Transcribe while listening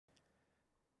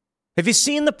Have you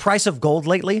seen the price of gold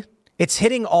lately? It's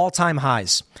hitting all-time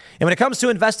highs. And when it comes to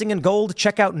investing in gold,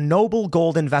 check out Noble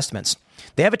Gold Investments.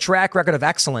 They have a track record of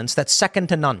excellence that's second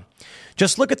to none.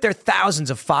 Just look at their thousands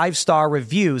of five-star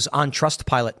reviews on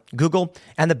Trustpilot, Google,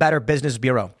 and the Better Business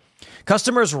Bureau.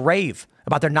 Customers rave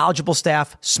about their knowledgeable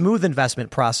staff, smooth investment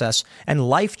process, and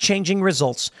life-changing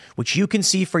results, which you can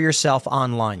see for yourself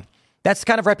online. That's the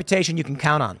kind of reputation you can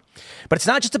count on. But it's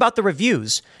not just about the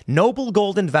reviews. Noble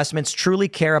Gold Investments truly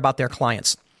care about their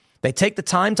clients. They take the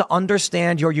time to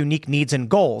understand your unique needs and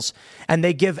goals, and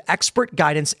they give expert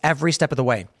guidance every step of the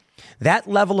way. That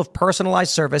level of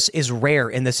personalized service is rare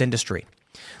in this industry.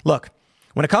 Look,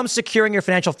 when it comes to securing your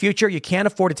financial future, you can't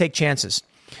afford to take chances.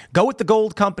 Go with the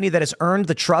gold company that has earned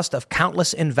the trust of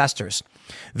countless investors.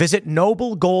 Visit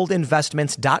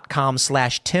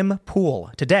noblegoldinvestments.com/Tim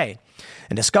Pool today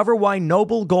and discover why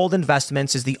Noble Gold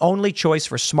Investments is the only choice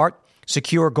for smart,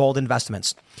 secure gold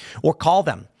investments. Or call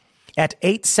them at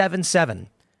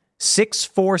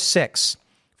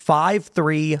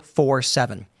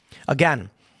 877-646-5347. Again,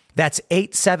 that's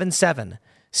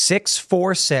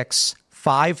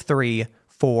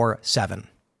 877-646-5347.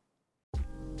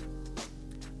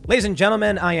 Ladies and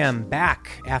gentlemen, I am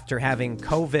back after having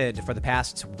COVID for the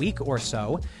past week or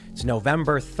so. It's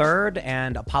November 3rd,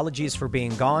 and apologies for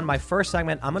being gone. My first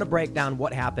segment, I'm going to break down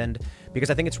what happened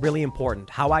because I think it's really important.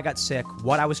 How I got sick,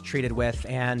 what I was treated with,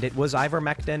 and it was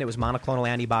ivermectin. It was monoclonal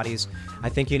antibodies. I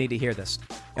think you need to hear this.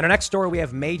 In our next story, we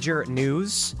have major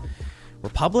news.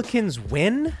 Republicans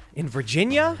win in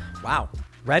Virginia? Wow.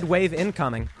 Red wave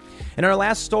incoming. In our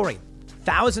last story,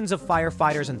 thousands of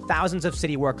firefighters and thousands of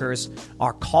city workers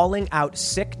are calling out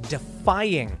sick,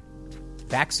 defying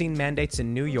vaccine mandates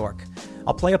in New York.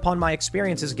 I'll play upon my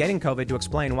experiences getting COVID to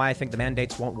explain why I think the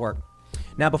mandates won't work.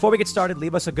 Now, before we get started,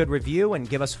 leave us a good review and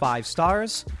give us 5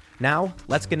 stars. Now,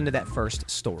 let's get into that first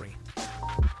story.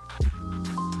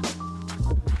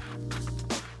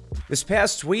 This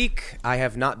past week, I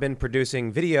have not been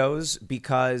producing videos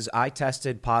because I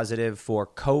tested positive for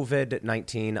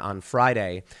COVID-19 on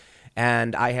Friday,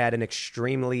 and I had an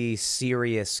extremely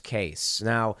serious case.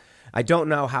 Now, I don't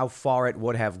know how far it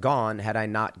would have gone had I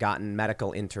not gotten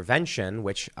medical intervention,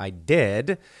 which I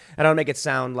did. I don't make it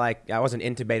sound like I wasn't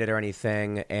intubated or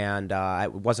anything, and I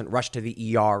wasn't rushed to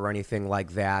the ER or anything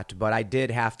like that, but I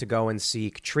did have to go and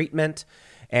seek treatment,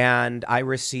 and I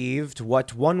received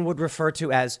what one would refer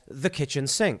to as the kitchen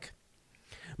sink.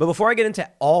 But before I get into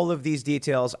all of these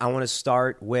details, I want to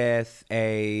start with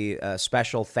a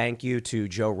special thank you to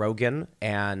Joe Rogan,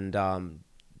 and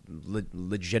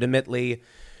legitimately,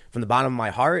 from the bottom of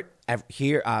my heart,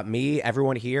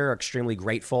 everyone here are extremely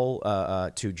grateful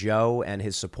to Joe and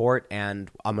his support, and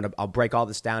I'll break all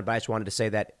this down, but I just wanted to say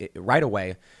that right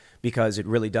away because it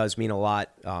really does mean a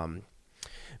lot.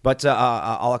 But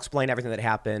I'll explain everything that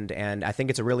happened, and I think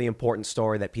it's a really important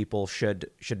story that people should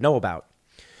know about.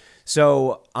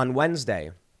 So on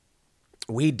Wednesday,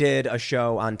 we did a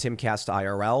show on Timcast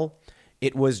IRL.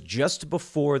 It was just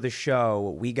before the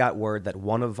show, we got word that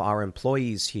one of our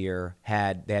employees here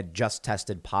had just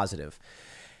tested positive.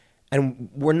 And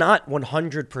we're not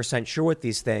 100% sure with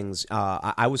these things.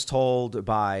 I was told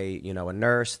by, a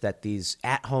nurse that these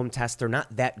at-home tests, they're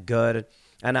not that good.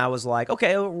 And I was like,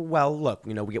 okay, well, look,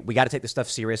 we got to take this stuff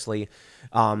seriously.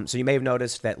 So you may have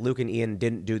noticed that Luke and Ian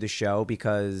didn't do the show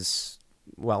because,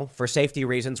 well, for safety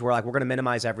reasons, we're going to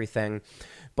minimize everything.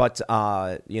 But,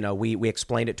 we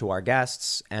explained it to our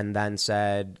guests and then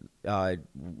said,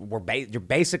 you're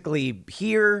basically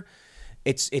here.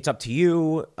 It's up to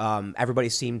you. Everybody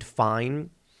seemed fine.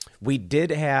 We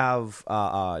did have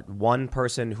one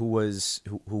person who was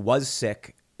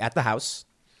sick at the house,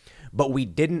 but we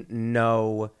didn't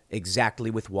know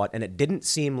exactly with what, and it didn't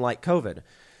seem like COVID.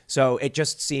 So it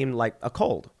just seemed like a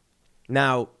cold.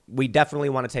 Now, we definitely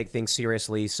want to take things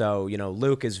seriously. So,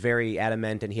 Luke is very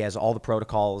adamant and he has all the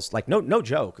protocols. Like, no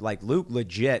joke. Like, Luke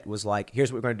legit was like,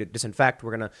 here's what we're going to do. Disinfect.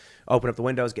 We're going to open up the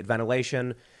windows, get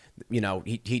ventilation.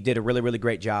 He did a really, really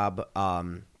great job.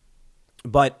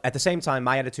 But at the same time,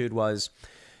 my attitude was,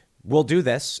 we'll do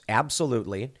this.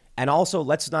 Absolutely. And also,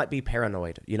 let's not be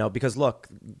paranoid, because look,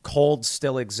 colds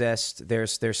still exist.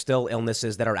 There's still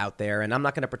illnesses that are out there. And I'm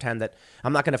not going to pretend that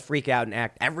I'm not going to freak out and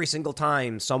act every single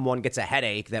time someone gets a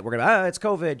headache that we're going to, it's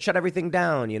COVID, shut everything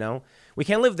down. We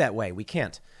can't live that way. We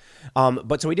can't.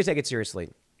 But so we did take it seriously.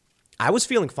 I was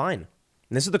feeling fine.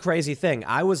 And this is the crazy thing.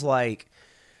 I was like,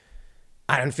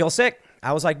 I didn't feel sick.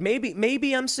 I was like,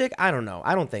 maybe I'm sick. I don't know.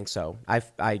 I don't think so.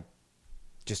 I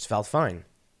just felt fine.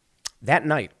 That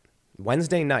night,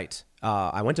 Wednesday night,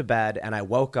 I went to bed and I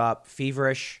woke up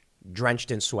feverish,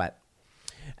 drenched in sweat.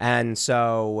 And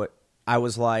so I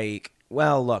was like,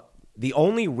 well, look, The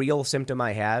only real symptom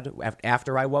I had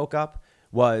after I woke up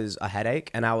was a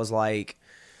headache. And I was like,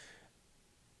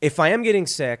 if I am getting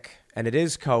sick and it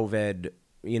is COVID,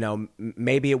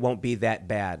 maybe it won't be that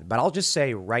bad. But I'll just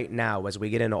say right now, as we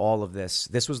get into all of this,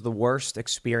 this was the worst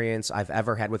experience I've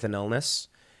ever had with an illness.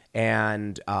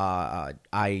 And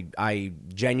I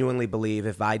genuinely believe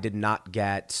if I did not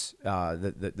get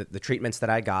the treatments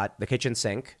that I got, the kitchen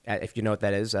sink, if you know what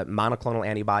that is, monoclonal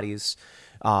antibodies,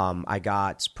 I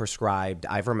got prescribed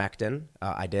ivermectin,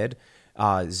 I did,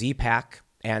 Z-Pak,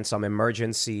 and some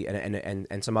emergency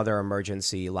and some other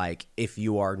emergency, like if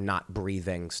you are not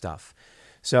breathing stuff.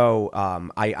 So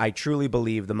I truly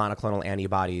believe the monoclonal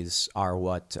antibodies are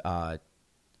what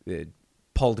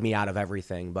pulled me out of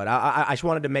everything. But I just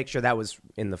wanted to make sure that was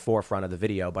in the forefront of the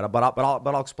video. But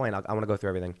I'll explain. I want to go through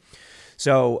everything.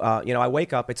 So I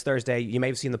wake up. It's Thursday. You may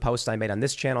have seen the post I made on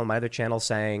this channel, my other channel,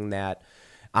 saying that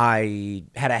I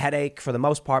had a headache for the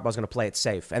most part, but I was going to play it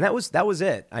safe, and that was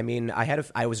it. I mean,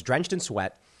 I was drenched in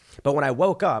sweat, but when I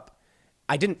woke up,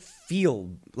 I didn't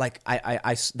feel like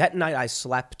I that night I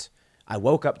slept. I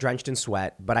woke up drenched in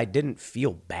sweat, but I didn't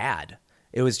feel bad.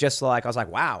 It was just like, I was like,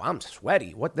 wow, I'm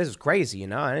sweaty. This is crazy,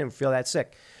 I didn't feel that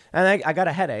sick. And I got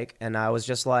a headache, and I was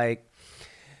just like,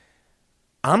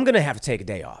 I'm going to have to take a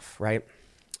day off, right?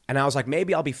 And I was like,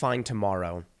 maybe I'll be fine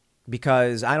tomorrow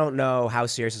because I don't know how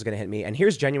serious it's going to hit me. And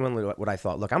here's genuinely what I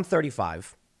thought. Look, I'm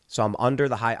 35, so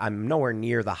I'm nowhere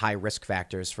near the high risk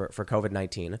factors for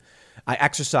COVID-19. I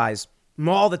exercise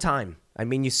all the time. I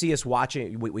mean, you see us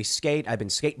watching, we skate. I've been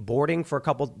skateboarding for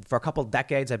a couple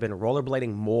decades. I've been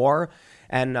rollerblading more.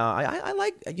 And I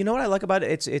like, what I like about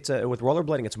it? It's with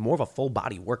rollerblading, it's more of a full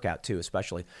body workout too,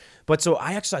 especially. But so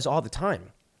I exercise all the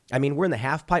time. I mean, we're in the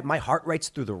half pipe. My heart rate's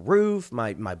through the roof.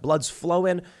 My blood's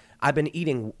flowing. I've been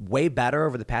eating way better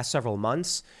over the past several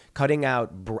months, cutting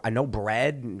out,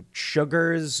 bread,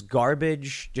 sugars,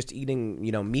 garbage, just eating,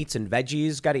 meats and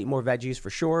veggies. Got to eat more veggies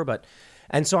for sure.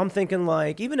 And so I'm thinking,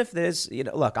 like, even if this,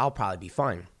 look, I'll probably be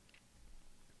fine.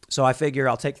 So I figure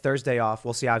I'll take Thursday off.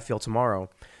 We'll see how I feel tomorrow.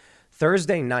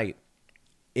 Thursday night,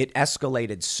 it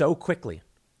escalated so quickly,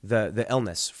 the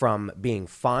illness, from being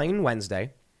fine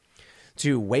Wednesday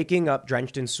to waking up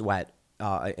drenched in sweat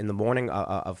in the morning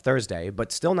of Thursday,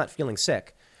 but still not feeling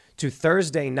sick, to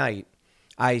Thursday night,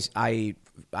 I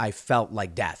felt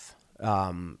like death.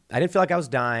 I didn't feel like I was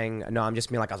dying. No, I'm just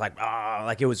being like, I was like,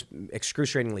 like it was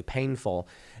excruciatingly painful.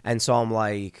 And so I'm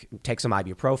like, take some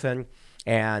ibuprofen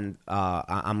and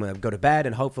I'm going to go to bed.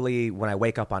 And hopefully when I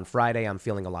wake up on Friday, I'm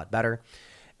feeling a lot better.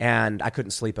 And I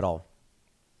couldn't sleep at all.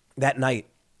 That night,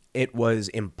 it was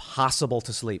impossible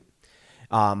to sleep.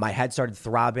 My head started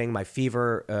throbbing. My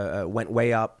fever went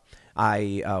way up.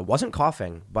 I wasn't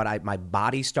coughing, but my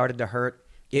body started to hurt.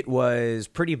 It was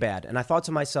pretty bad. And I thought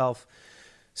to myself,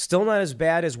 still not as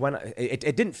bad as when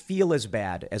it didn't feel as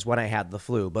bad as when I had the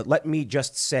flu, but let me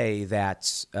just say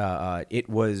that it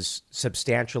was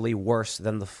substantially worse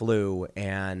than the flu.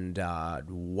 And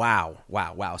wow.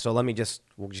 So we'll just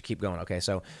keep going. Okay,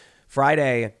 so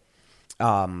Friday,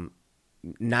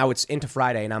 now it's into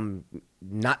Friday, and I'm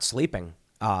not sleeping.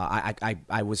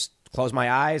 I was close my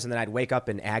eyes, and then I'd wake up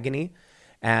in agony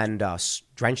and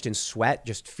drenched in sweat,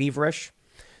 just feverish.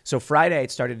 So Friday,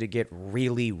 it started to get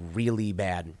really, really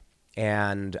bad.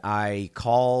 And I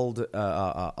called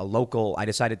I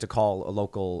decided to call a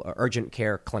local urgent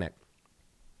care clinic.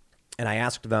 And I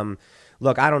asked them,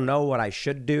 look, I don't know what I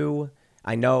should do.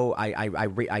 I know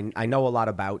I know a lot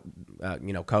about,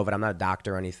 COVID. I'm not a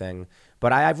doctor or anything,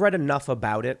 but I've read enough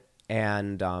about it.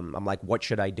 And I'm like, what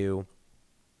should I do?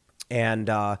 And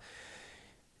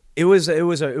it was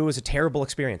a terrible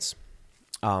experience.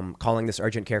 Calling this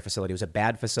urgent care facility. It was a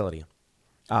bad facility.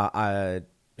 That's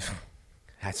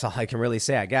all I can really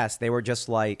say, I guess. They were just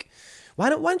like, why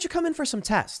don't you come in for some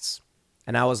tests?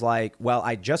 And I was like, well,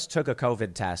 I just took a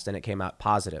COVID test and it came out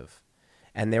positive.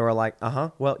 And they were like,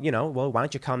 well, why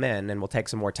don't you come in and we'll take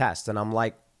some more tests? And I'm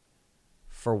like,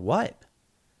 for what?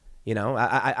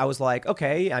 I was like,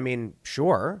 okay, I mean,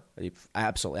 sure,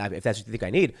 absolutely, if that's what you think I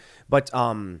need. But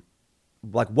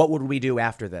like, what would we do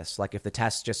after this? Like, if the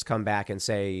tests just come back and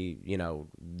say,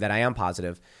 that I am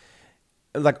positive,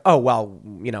 like, oh, well,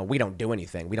 we don't do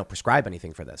anything. We don't prescribe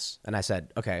anything for this. And I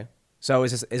said, okay, so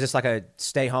is this like a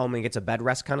stay home and get a bed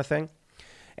rest kind of thing?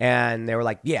 And they were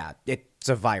like, yeah, it's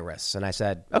a virus. And I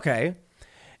said, okay.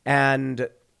 And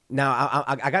now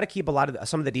I got to keep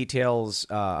some of the details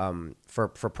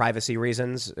for privacy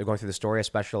reasons going through the story,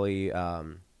 especially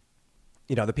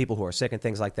the people who are sick and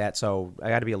things like that. So I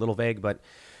got to be a little vague, but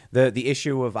the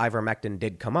issue of ivermectin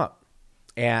did come up.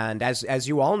 And as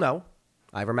you all know,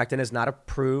 ivermectin is not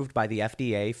approved by the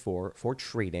FDA for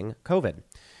treating COVID.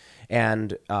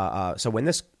 And so when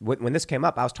this came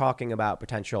up, I was talking about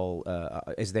potential.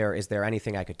 Is there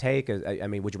anything I could take? I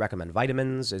mean, would you recommend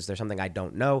vitamins? Is there something I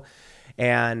don't know?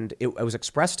 And it was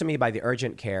expressed to me by the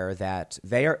urgent care that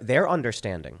their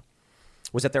understanding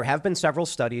was that there have been several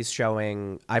studies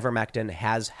showing ivermectin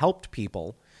has helped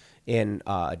people in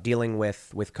dealing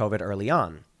with COVID early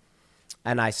on.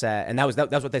 And I said, and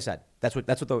that's what they said. That's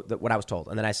what I was told.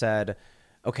 And then I said,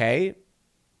 okay,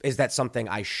 is that something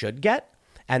I should get?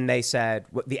 And they said,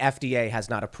 the FDA has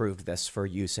not approved this for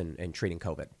use in treating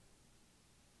COVID.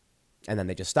 And then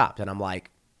they just stopped. And I'm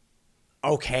like,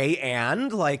 okay,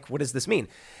 and like, what does this mean?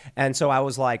 And so I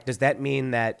was like, does that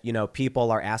mean that,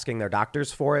 people are asking their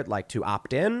doctors for it, like to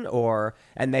opt in?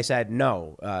 And they said,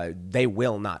 no, they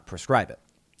will not prescribe it.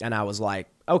 And I was like,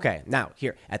 okay, now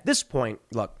here at this point,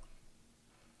 look,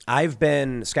 I've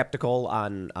been skeptical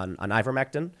on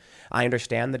ivermectin. I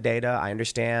understand the data. I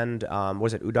understand,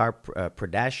 was it Uttar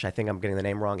Pradesh? I think I'm getting the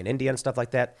name wrong, in India and stuff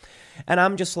like that. And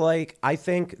I'm just like, I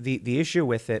think the issue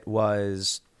with it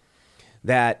was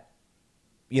that,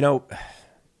 there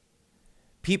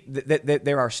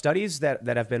are studies that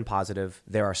have been positive.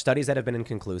 There are studies that have been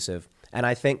inconclusive. And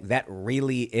I think that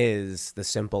really is the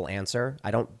simple answer.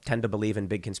 I don't tend to believe in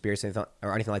big conspiracy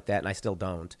or anything like that, and I still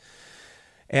don't.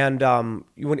 And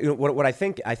what I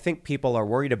think people are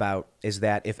worried about is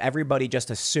that if everybody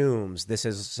just assumes this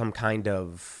is some kind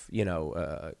of,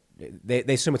 they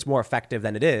assume it's more effective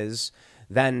than it is,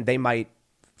 then they might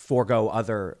forego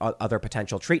other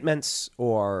potential treatments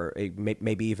or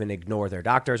maybe even ignore their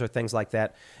doctors or things like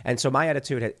that. And so my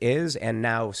attitude is, and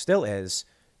now still is,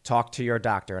 talk to your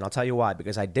doctor. And I'll tell you why,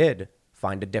 because I did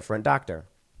find a different doctor.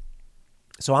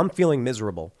 So I'm feeling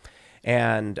miserable,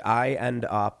 and I end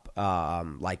up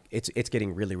like it's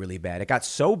getting really, really bad. It got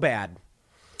so bad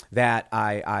that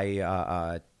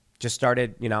I just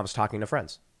started, I was talking to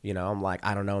friends. I'm like,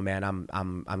 I don't know, man.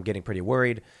 I'm getting pretty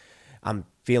worried. I'm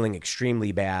feeling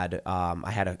extremely bad.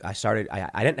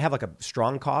 I didn't have like a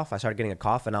strong cough. I started getting a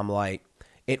cough, and I'm like,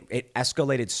 it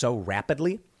escalated so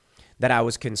rapidly that I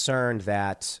was concerned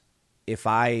that if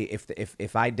I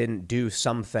didn't do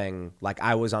something, like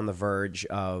I was on the verge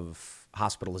of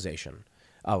hospitalization,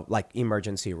 like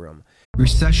emergency room.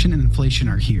 Recession and inflation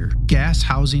are here. Gas,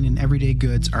 housing, and everyday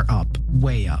goods are up,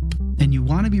 way up. And you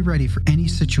want to be ready for any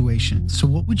situation. So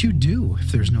what would you do if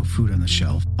there's no food on the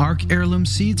shelf? ARC Heirloom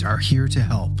Seeds are here to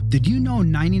help. Did you know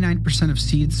 99% of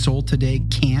seeds sold today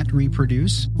can't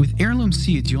reproduce? With Heirloom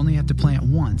Seeds, you only have to plant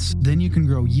once. Then you can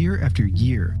grow year after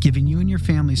year, giving you and your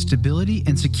family stability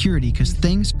and security because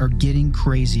things are getting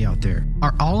crazy out there.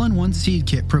 Our all-in-one seed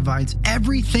kit provides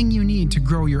everything you need to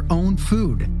grow your own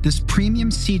food. This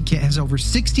premium seed kit has over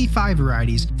 65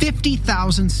 varieties,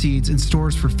 50,000 seeds in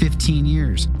stores for 15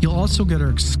 years. You'll also get our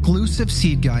exclusive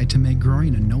seed guide to make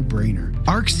growing a no-brainer.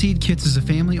 ARC Seed Kits is a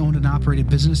family-owned and operated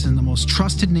business and the most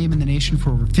trusted name in the nation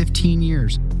for over 15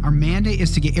 years. Our mandate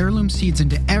is to get heirloom seeds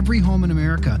into every home in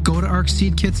America. Go to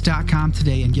arcseedkits.com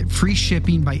today and get free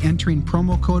shipping by entering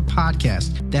promo code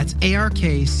podcast. That's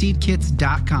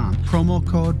ARKseedkits.com, promo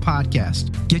code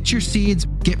podcast. Get your seeds,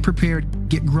 get prepared,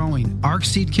 get growing.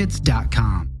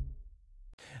 arcseedkits.com.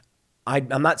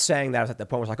 I'm not saying that I was at the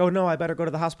point where I was like, oh no, I better go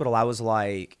to the hospital. I was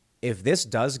like, if this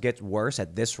does get worse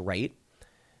at this rate,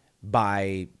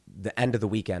 by the end of the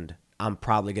weekend, I'm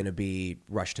probably going to be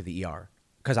rushed to the ER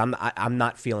because I'm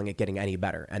not feeling it getting any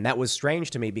better. And that was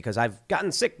strange to me because I've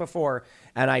gotten sick before,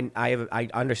 and I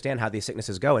understand how these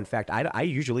sicknesses go. In fact, I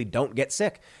usually don't get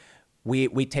sick.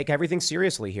 We take everything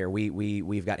seriously here.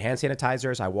 We've got hand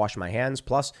sanitizers. I wash my hands.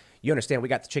 Plus, you understand, we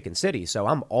got the Chicken City, so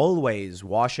I'm always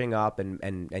washing up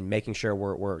and making sure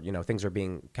we're things are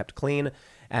being kept clean.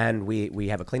 And we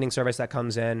have a cleaning service that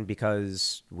comes in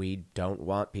because we don't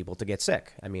want people to get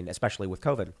sick. I mean, especially with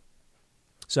COVID.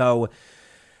 So,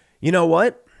 you know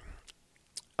what?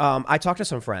 I talked to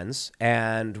some friends,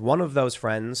 and one of those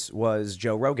friends was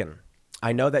Joe Rogan.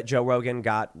 I know that Joe Rogan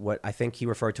got what I think he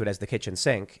referred to it as the kitchen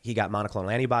sink. He got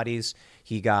monoclonal antibodies.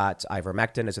 He got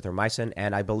ivermectin, azithromycin,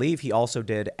 and I believe he also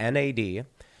did NAD,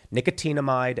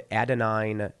 nicotinamide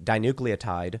adenine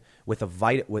dinucleotide with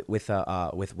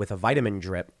a vitamin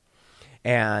drip,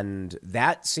 and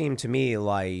that seemed to me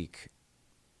like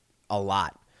a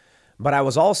lot. But I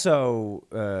was also,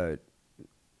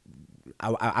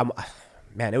 I'm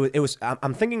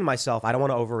thinking to myself, I don't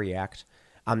want to overreact.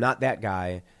 I'm not that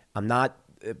guy. I'm not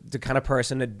the kind of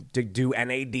person to do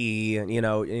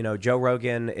NAD. Joe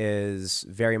Rogan is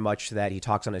very much that he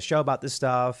talks on his show about this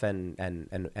stuff and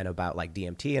about like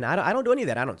DMT. And I don't do any of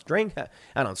that. I don't drink.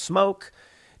 I don't smoke.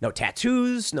 No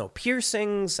tattoos, no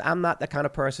piercings. I'm not the kind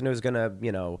of person who's going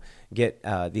to, get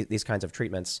these kinds of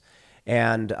treatments.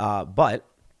 And but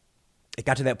it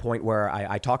got to that point where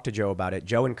I talked to Joe about it.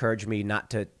 Joe encouraged me not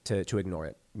to ignore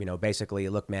it. Basically,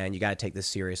 look, man, you got to take this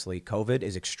seriously. COVID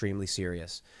is extremely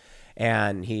serious.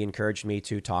 And he encouraged me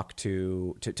to talk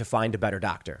to find a better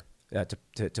doctor,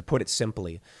 to put it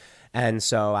simply. And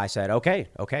so I said, okay.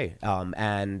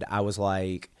 And I was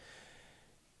like,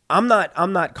 I'm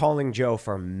not calling Joe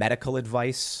for medical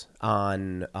advice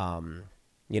on,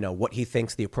 what he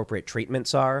thinks the appropriate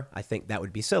treatments are. I think that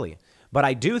would be silly. But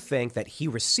I do think that he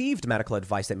received medical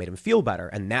advice that made him feel better,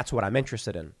 and that's what I'm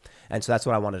interested in. And so that's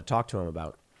what I wanted to talk to him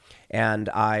about. And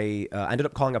I ended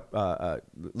up calling up,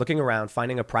 looking around,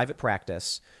 finding a private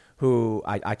practice who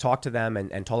I talked to them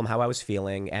and told them how I was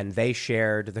feeling, and they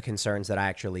shared the concerns that I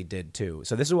actually did too.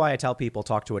 So this is why I tell people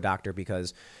talk to a doctor,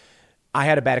 because I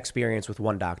had a bad experience with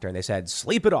one doctor, and they said,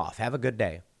 sleep it off, have a good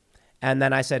day. And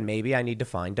then I said, maybe I need to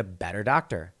find a better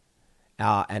doctor.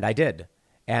 And I did.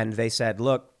 And they said,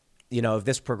 look, if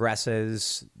this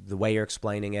progresses the way you're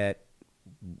explaining it,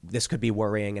 this could be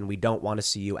worrying, and we don't want to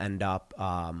see you end up,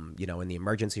 in the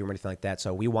emergency room or anything like that.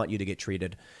 So we want you to get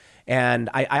treated. And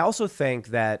I also think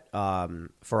that I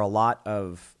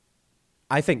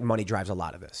think money drives a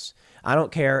lot of this. I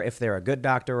don't care if they're a good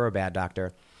doctor or a bad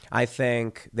doctor. I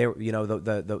think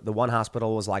the one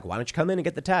hospital was like, why don't you come in and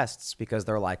get the tests? Because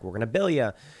they're like, we're going to bill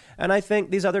you. And I think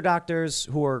these other doctors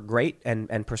who are great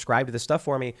and prescribed this stuff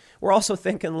for me, we're also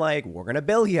thinking like, we're going to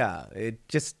bill you.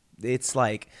 It's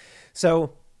like,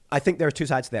 so I think there are two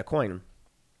sides to that coin.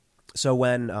 So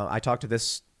when I talked to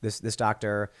this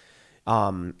doctor,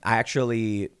 I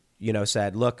actually,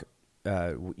 said, look,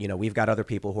 we've got other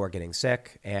people who are getting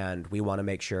sick, and we want to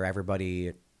make sure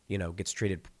everybody, gets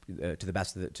treated to the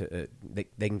best they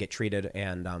can get treated.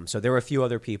 And so there were a few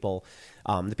other people,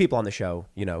 the people on the show,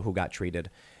 who got treated.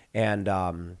 And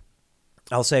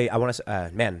I'll say,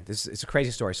 it's a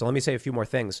crazy story. So let me say a few more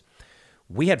things.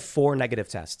 We had 4 negative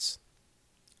tests.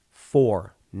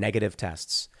 4 negative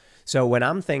tests. So when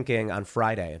I'm thinking on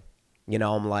Friday,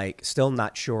 I'm like, still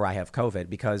not sure I have COVID,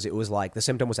 because it was like the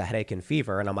symptom was a headache and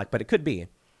fever. And I'm like, but it could be.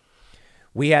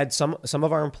 We had some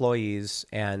of our employees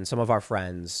and some of our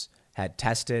friends had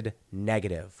tested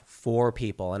negative, 4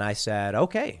 people. And I said,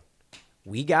 okay,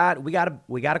 we got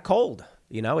a cold,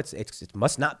 it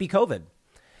must not be COVID.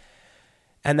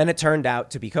 And then it turned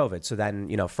out to be COVID. So then,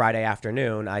 Friday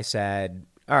afternoon, I said,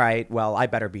 all right, well, I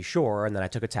better be sure. And then I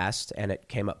took a test and it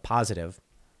came up positive.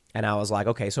 And I was like,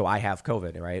 okay, so I have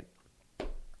COVID, right?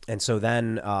 And so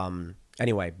then,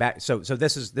 anyway, back. So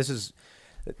this is,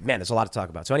 man, there's a lot to talk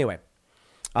about. So anyway,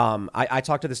 I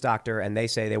talked to this doctor, and they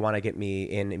say they want to get me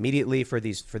in immediately for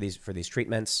these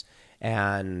treatments.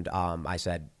 And I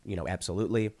said,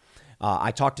 absolutely.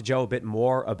 I talked to Joe a bit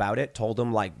more about it. Told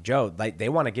him, like, Joe, they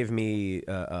want to give me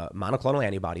monoclonal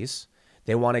antibodies.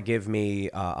 They want to give me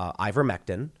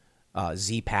ivermectin,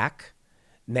 Z-Pak.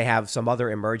 And they have some other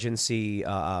emergency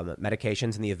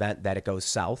medications in the event that it goes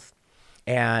south.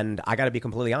 And I got to be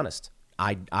completely honest.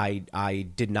 I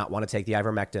did not want to take the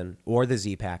ivermectin or the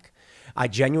Z-Pak. I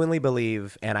genuinely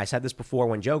believe, and I said this before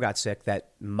when Joe got sick,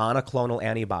 that monoclonal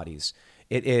antibodies,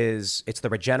 it's the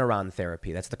Regeneron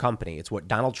therapy. That's the company. It's what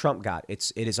Donald Trump got.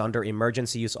 It is under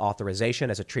emergency use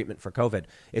authorization as a treatment for COVID.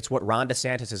 It's what Ron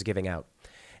DeSantis is giving out.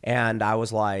 And I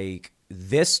was like,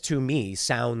 this to me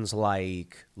sounds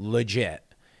like legit.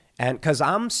 And because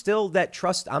I'm still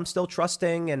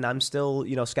trusting, and I'm still,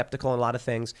 skeptical in a lot of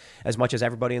things, as much as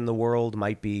everybody in the world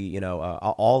might be,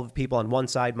 all the people on one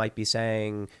side might be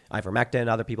saying ivermectin,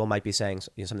 other people might be saying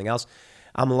something else.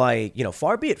 I'm like,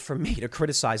 far be it from me to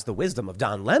criticize the wisdom of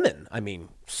Don Lemon. I mean,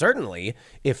 certainly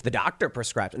if the doctor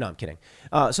prescribed it. No, I'm kidding.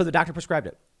 So the doctor prescribed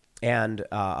it. And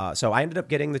so I ended up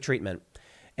getting the treatment.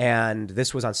 And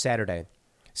this was on Saturday.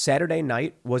 Saturday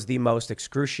night was the most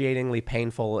excruciatingly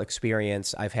painful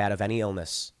experience I've had of any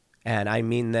illness. And I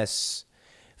mean this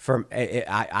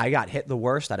I got hit the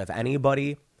worst out of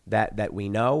anybody that we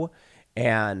know.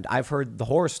 And I've heard the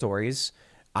horror stories.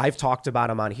 I've talked about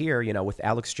them on here, with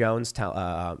Alex Jones.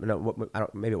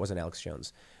 Maybe it wasn't Alex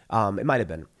Jones. It might have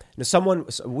been.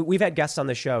 We've had guests on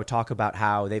the show talk about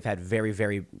how they've had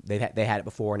they had it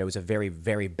before, and it was a very,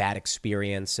 very bad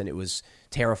experience, and it was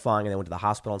terrifying, and they went to the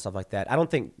hospital and stuff like that. I don't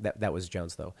think that was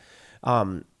Jones though.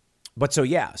 But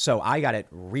so I got it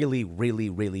really, really,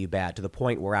 really bad, to the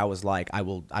point where I was like, I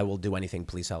will do anything,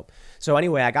 please help. So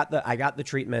anyway, I got the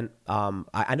treatment.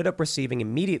 I ended up receiving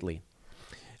immediately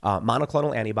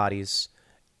monoclonal antibodies,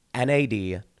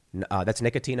 NAD, that's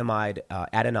nicotinamide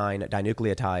adenine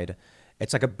dinucleotide.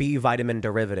 It's like a B vitamin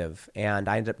derivative. And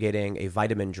I ended up getting a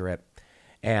vitamin drip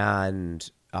and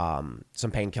some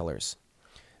painkillers.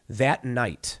 That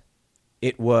night,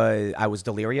 I was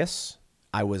delirious.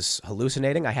 I was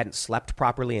hallucinating. I hadn't slept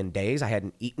properly in days. I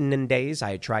hadn't eaten in days.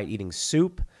 I had tried eating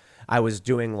soup. I was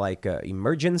doing like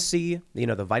emergency,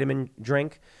 the vitamin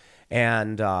drink.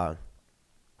 And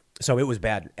so it was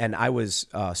bad. And I was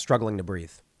struggling to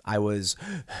breathe. I was,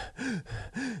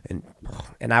 and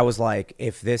I was like,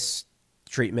 if this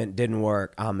treatment didn't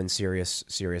work, I'm in serious,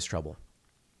 serious trouble.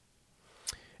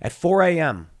 At 4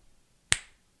 a.m.,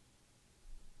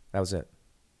 that was it.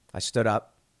 I stood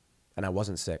up and I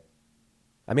wasn't sick.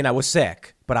 I mean, I was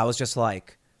sick, but I was just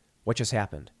like, what just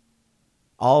happened?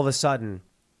 All of a sudden,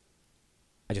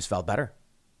 I just felt better.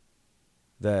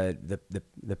 The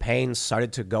pain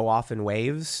started to go off in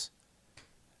waves.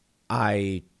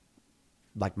 My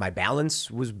balance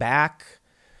was back.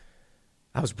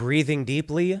 I was breathing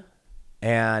deeply,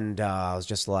 and I was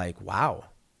just like, wow.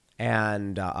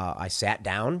 And I sat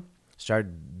down,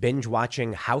 started binge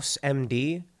watching House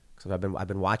MD, because I've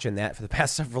been watching that for the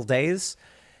past several days.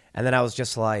 And then I was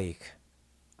just like,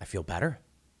 I feel better.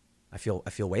 I feel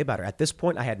way better. At this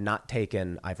point, I had not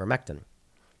taken ivermectin,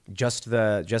 just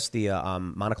the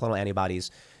monoclonal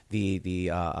antibodies, the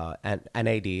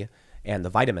NAD, and the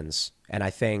vitamins. And I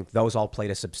think those all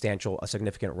played a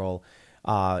significant role.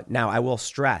 Now, I will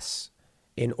stress,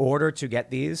 in order to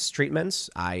get these treatments,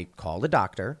 I called a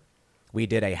doctor. We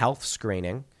did a health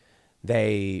screening.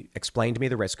 They explained to me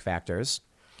the risk factors.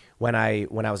 When I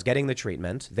was getting the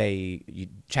treatment, they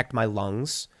checked my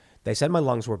lungs. They said my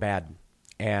lungs were bad,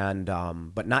 and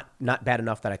but not bad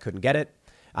enough that I couldn't get it.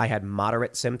 I had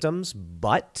moderate symptoms,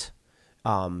 but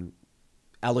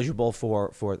eligible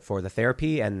for the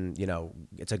therapy, and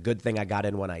it's a good thing I got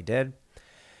in when I did.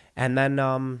 And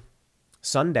then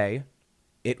Sunday,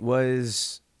 I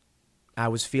was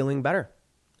feeling better.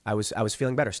 I was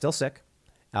feeling better, still sick,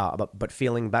 but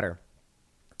feeling better.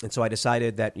 And so I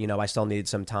decided that, I still needed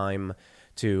some time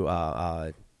to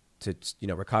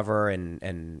recover.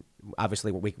 And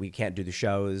obviously we can't do the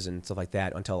shows and stuff like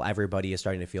that until everybody is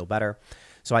starting to feel better.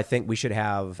 So I think we should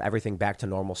have everything back to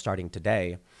normal starting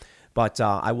today. But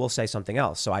I will say something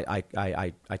else. So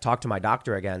I talked to my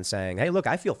doctor again saying, hey, look,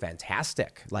 I feel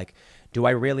fantastic. Like, do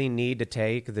I really need to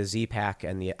take the Z-Pak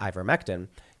and the ivermectin?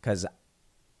 Because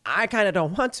I kind of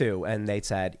don't want to. And they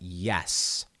said,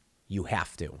 yes, you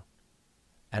have to.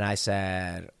 And I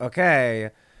said, okay,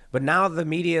 but now the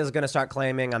media is going to start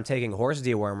claiming I'm taking horse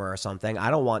dewormer or something. I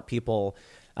don't want people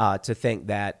to think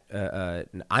that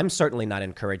I'm certainly not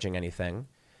encouraging anything.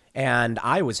 And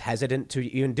I was hesitant to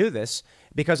even do this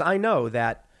because I know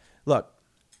that, look,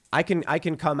 I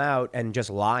can come out and just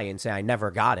lie and say I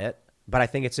never got it. But I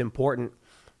think it's important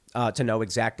to know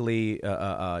exactly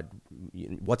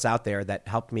what's out there that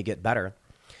helped me get better.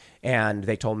 And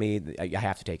they told me I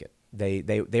have to take it.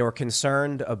 They were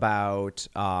concerned about,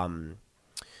 I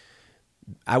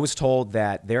was told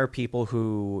that there are people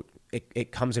who,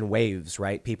 it comes in waves,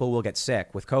 right? People will get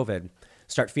sick with COVID,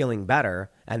 start feeling better,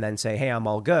 and then say, hey, I'm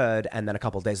all good. And then a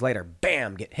couple of days later,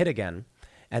 bam, get hit again.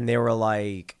 And they were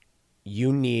like,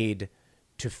 you need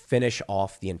to finish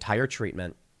off the entire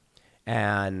treatment.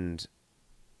 And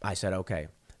I said, okay.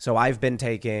 So I've been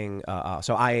taking,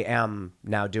 so I am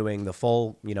now doing the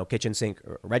full, kitchen sink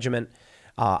regimen.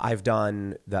 I've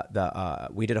done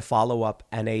we did a follow-up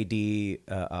NAD,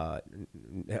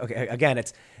 okay, again,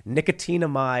 it's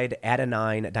nicotinamide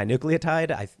adenine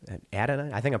dinucleotide,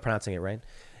 adenine, I think I'm pronouncing it right,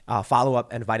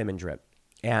 follow-up and vitamin drip.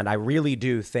 And I really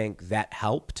do think that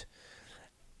helped.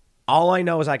 All I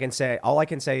can say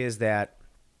is that,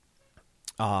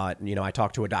 I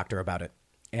talked to a doctor about it,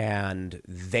 and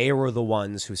they were the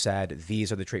ones who said,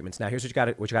 these are the treatments. Now, here's what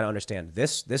you got to understand.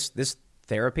 This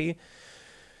therapy,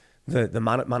 the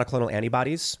monoclonal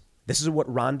antibodies, this is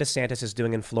what Ron DeSantis is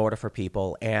doing in Florida for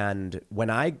people. And when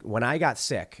I got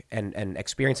sick and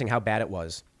experiencing how bad it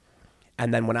was,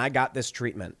 and then when I got this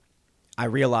treatment, I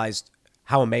realized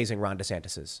how amazing Ron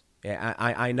DeSantis is.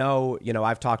 I know,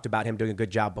 I've talked about him doing a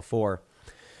good job before,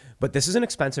 but this is an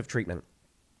expensive treatment.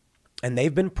 And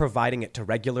they've been providing it to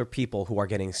regular people who are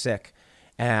getting sick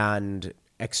and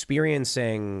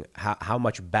experiencing how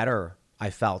much better I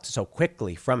felt so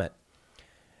quickly from it.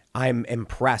 I'm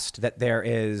impressed that there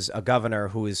is a governor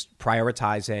who is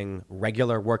prioritizing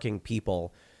regular working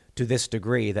people to this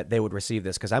degree that they would receive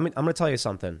this. Because I'm going to tell you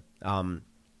something.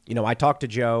 I talked to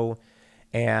Joe,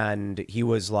 and he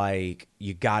was like,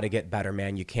 you got to get better,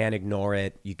 man. You can't ignore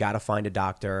it. You got to find a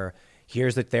doctor.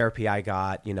 Here's the therapy I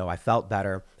got. I felt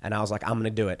better. And I was like, I'm going to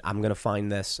do it. I'm going to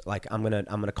find this. Like, I'm going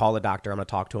to call the doctor. I'm going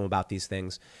to talk to him about these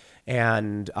things.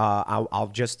 And I'll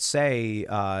just say,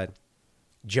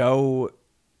 Joe,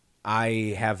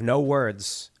 I have no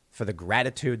words for the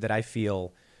gratitude that I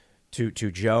feel to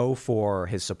Joe for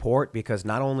his support, because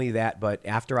not only that, but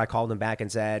after I called him back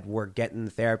and said, we're getting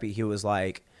therapy, he was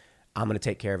like, I'm going to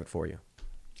take care of it for you.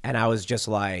 And I was just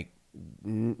like,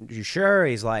 you sure?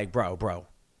 He's like, bro.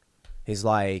 He's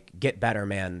like, get better,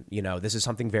 man. You know, this is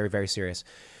something very, very serious.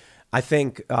 I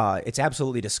think it's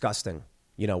absolutely disgusting.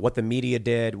 You know, what the media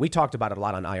did. We talked about it a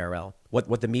lot on IRL.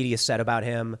 What the media said about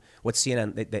him, what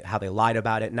CNN, how they lied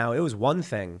about it. Now, it was one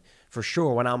thing for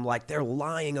sure when I'm like, they're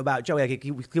lying about Joey. Like,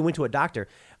 he went to a doctor.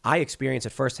 I experienced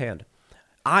it firsthand.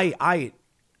 I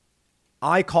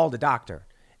called a doctor.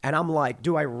 And I'm like,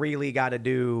 do I really got to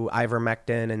do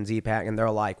ivermectin and Z-Pak? And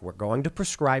they're like, we're going to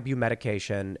prescribe you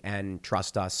medication and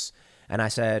trust us. And I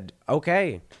said,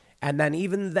 okay. And then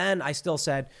even then, I still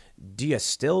said, do you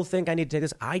still think I need to take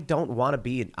this? I don't want to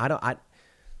be,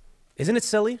 isn't it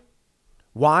silly?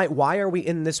 Why are we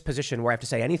in this position where I have to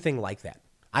say anything like that?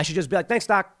 I should just be like, thanks,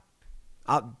 doc.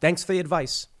 Thanks for the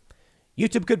advice.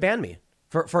 YouTube could ban me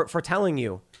for telling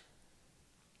you.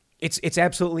 It's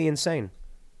absolutely insane.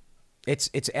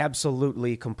 It's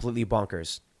absolutely completely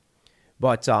bonkers.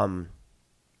 But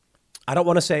I don't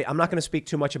want to say, I'm not going to speak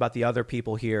too much about the other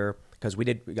people here, because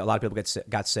a lot of people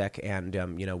got sick, and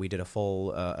we did a full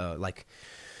like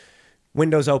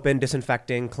windows open,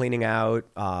 disinfecting, cleaning out.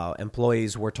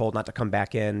 Employees were told not to come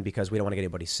back in because we don't want to get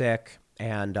anybody sick.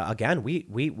 And again,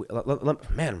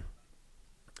 man,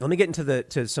 let me get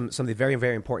into some of the very,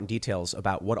 very important details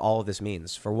about what all of this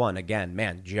means. For one, again,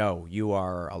 man, Joe, you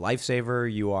are a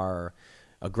lifesaver. You are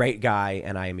a great guy,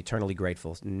 and I am eternally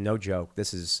grateful. No joke.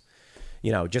 This is,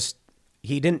 just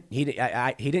he didn't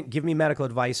give me medical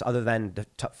advice other than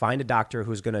to find a doctor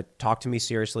who's going to talk to me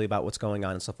seriously about what's going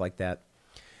on and stuff like that.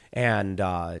 And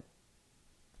I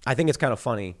think it's kind of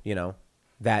funny,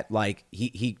 that like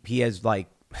he has like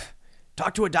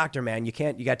talk to a doctor, man. You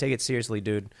got to take it seriously,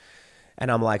 dude. And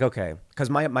I'm like, okay, because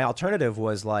my alternative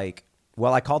was like,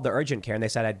 well, I called the urgent care and they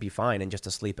said I'd be fine and just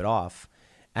to sleep it off.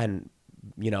 And,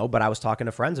 but I was talking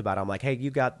to friends about it. I'm like, hey, did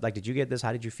you get this?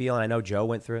 How did you feel? And I know Joe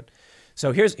went through it.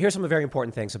 So here's some very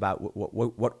important things about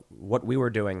what we were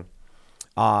doing.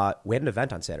 We had an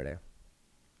event on Saturday.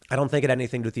 I don't think it had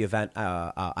anything to do with the event.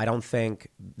 I don't think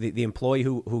the employee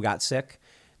who got sick,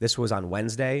 this was on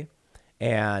Wednesday.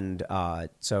 And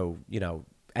so,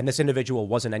 and this individual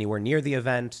wasn't anywhere near the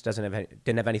event,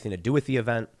 didn't have anything to do with the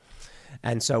event.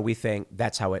 And so we think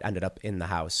that's how it ended up in the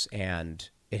house, and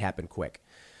it happened quick.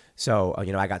 So,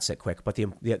 I got sick quick. But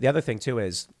the other thing too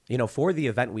is, for the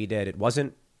event we did, it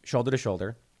wasn't shoulder to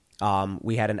shoulder.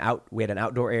 We had an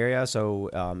outdoor area.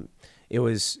 So it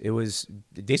was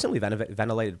a decently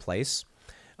ventilated place.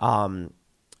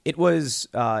 It was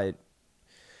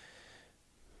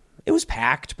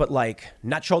packed, but like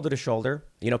not shoulder to shoulder.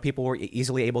 People were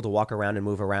easily able to walk around and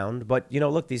move around. But,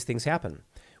 look, these things happen.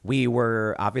 We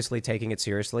were obviously taking it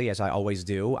seriously, as I always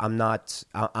do. I'm not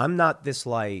this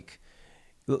like,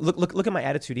 look at my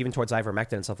attitude even towards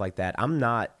ivermectin and stuff like that. I'm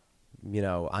not,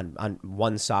 on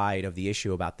one side of the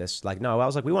issue about this. Like, no, I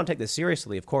was like, we want to take this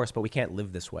seriously, of course, but we can't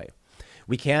live this way.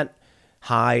 We can't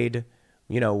hide.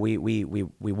 We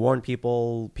warn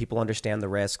people understand the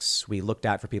risks. We looked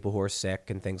out for people who are sick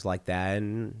and things like that,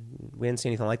 and we didn't see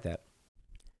anything like that.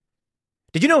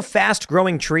 Did you know Fast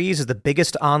Growing Trees is the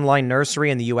biggest online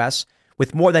nursery in the U.S.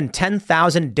 with more than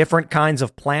 10,000 different kinds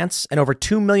of plants and over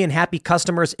 2 million happy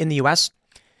customers in the U.S.?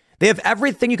 They have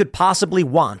everything you could possibly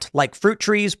want, like fruit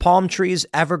trees, palm trees,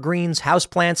 evergreens,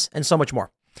 houseplants, and so much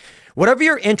more. Whatever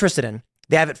you're interested in,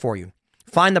 they have it for you.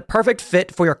 Find the perfect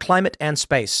fit for your climate and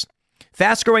space.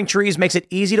 Fast Growing Trees makes it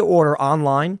easy to order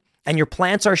online, and your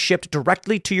plants are shipped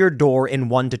directly to your door in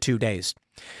 1 to 2 days.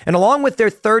 And along with their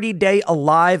 30-day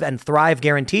Alive and Thrive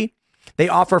guarantee, they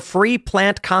offer free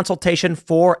plant consultation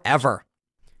forever.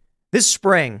 This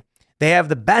spring, they have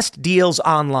the best deals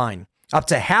online, up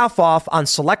to half off on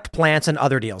select plants and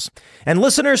other deals. And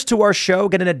listeners to our show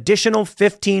get an additional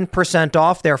 15%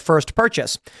 off their first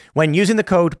purchase when using the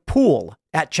code POOL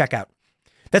at checkout.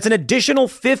 That's an additional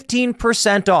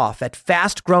 15% off at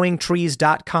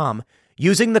fastgrowingtrees.com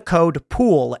using the code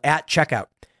POOL at checkout.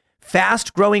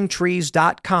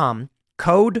 Fastgrowingtrees.com,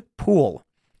 code POOL.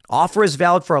 Offer is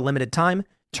valid for a limited time.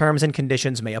 Terms and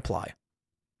conditions may apply.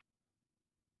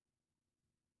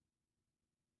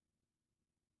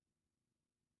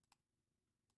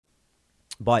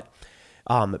 But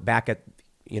back at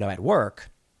work,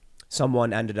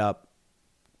 someone ended up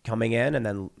coming in, and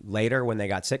then later when they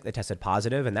got sick, they tested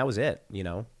positive, and that was it.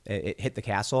 It hit the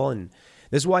castle. And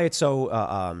this is why it's so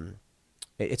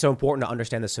important to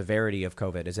understand the severity of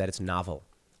COVID, is that it's novel.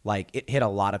 Like, it hit a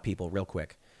lot of people real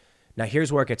quick. Now,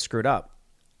 here's where it gets screwed up.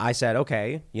 I said,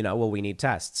 okay, we need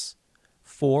tests.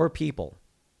 4 people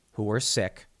who were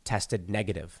sick tested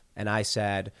negative. And I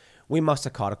said, we must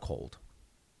have caught a cold.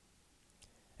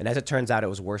 And as it turns out, it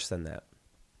was worse than that.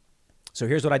 So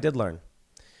here's what I did learn.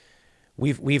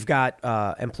 We've got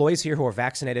employees here who are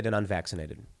vaccinated and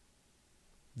unvaccinated.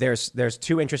 There's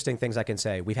two interesting things I can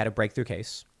say. We've had a breakthrough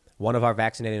case. One of our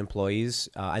vaccinated employees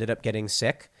ended up getting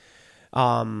sick,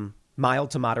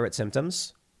 mild to moderate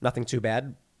symptoms, nothing too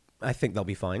bad. I think they'll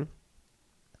be fine.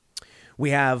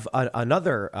 We have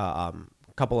another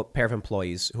pair of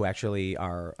employees who actually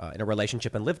are in a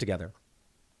relationship and live together.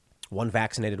 One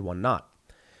vaccinated, one not.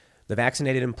 The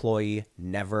vaccinated employee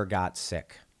never got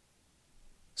sick.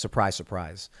 Surprise,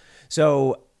 surprise.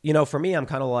 So, for me, I'm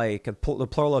kind of like, the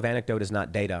plural of anecdote is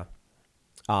not data.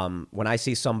 When I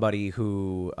see somebody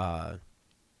who,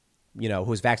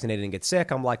 who's vaccinated and gets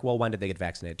sick, I'm like, well, when did they get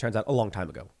vaccinated? Turns out a long time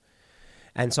ago.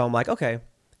 And so I'm like, okay.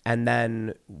 And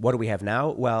then what do we have now?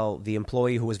 Well, the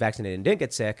employee who was vaccinated and didn't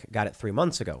get sick got it 3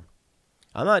 months ago.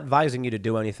 I'm not advising you to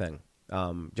do anything.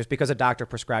 Just because a doctor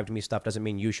prescribed me stuff doesn't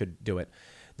mean you should do it.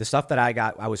 The stuff that I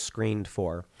got, I was screened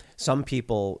for. Some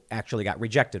people actually got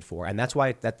rejected for, and that's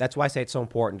why I say it's so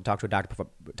important to talk to a doctor before,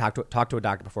 talk to a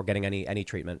doctor before getting any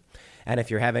treatment. And if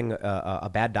you're having a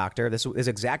bad doctor, this is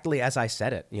exactly as I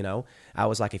said it. I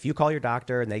was like, if you call your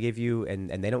doctor and they give you and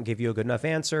they don't give you a good enough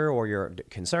answer, or you're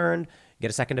concerned,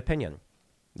 get a second opinion.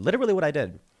 Literally what I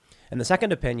did. And the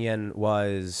second opinion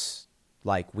was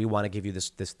like, we want to give you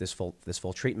this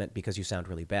full treatment because you sound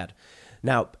really bad.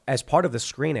 Now, as part of the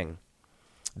screening,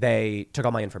 they took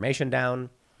all my information down,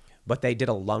 but they did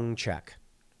a lung check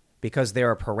because there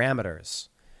are parameters.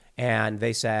 And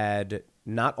they said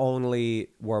not only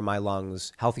were my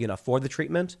lungs healthy enough for the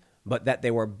treatment, but that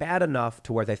they were bad enough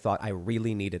to where they thought I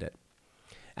really needed it.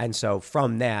 And so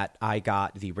from that, I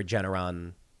got the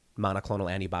Regeneron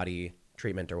monoclonal antibody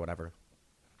treatment or whatever.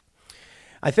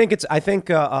 I think it's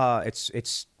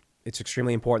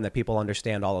extremely important that people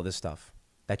understand all of this stuff,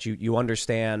 that you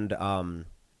understand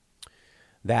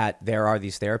that there are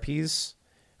these therapies.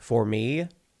 For me,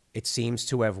 it seems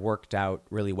to have worked out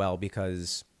really well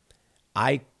because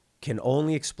I can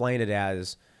only explain it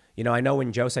as, I know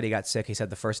when Joe said he got sick, he said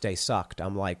the first day sucked.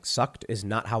 I'm like, sucked is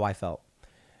not how I felt.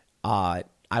 I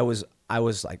was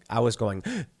going,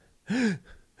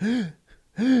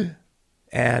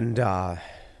 and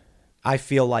I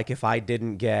feel like if I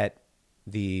didn't get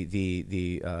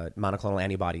the monoclonal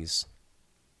antibodies,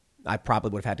 I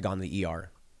probably would have had to go in the ER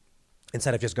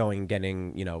instead of just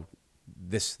getting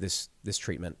this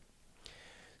treatment.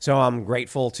 So I'm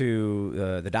grateful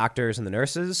to the doctors and the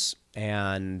nurses,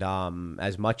 and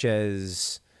as much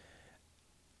as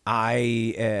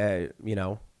I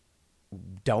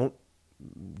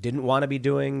didn't want to be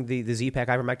doing the Z-Pak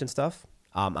ivermectin stuff,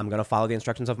 I'm going to follow the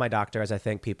instructions of my doctor, as I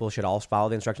think people should all follow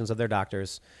the instructions of their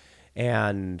doctors.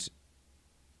 And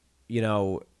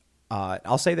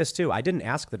I'll say this too: I didn't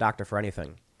ask the doctor for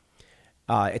anything.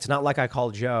 It's not like I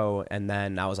called Joe and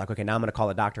then I was like, okay, now I'm going to call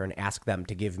the doctor and ask them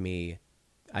to give me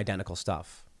identical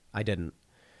stuff. I didn't.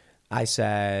 I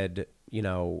said,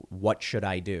 what should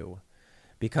I do?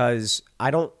 Because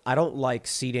I don't like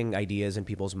seeding ideas in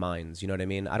people's minds. You know what I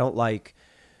mean? I don't like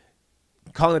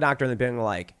calling the doctor and then being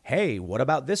like, hey, what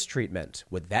about this treatment?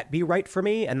 Would that be right for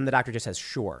me? And then the doctor just says,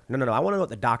 sure. No. I want to know what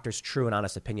the doctor's true and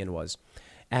honest opinion was.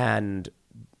 And,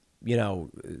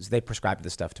 they prescribed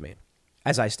this stuff to me.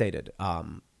 As I stated,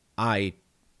 I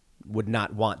would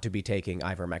not want to be taking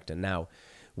ivermectin. Now,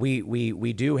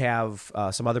 we do have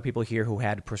some other people here who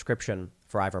had prescription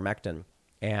for ivermectin,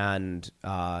 and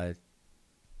that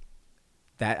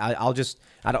I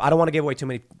don't want to give away too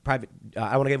many I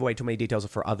don't want to give away too many details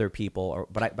for other people,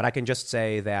 but I can just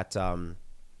say that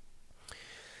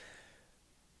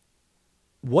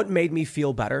what made me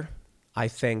feel better, I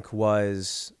think,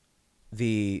 was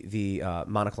the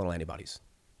monoclonal antibodies.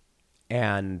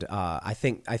 And I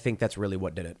think that's really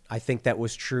what did it. I think that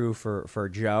was true for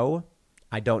Joe.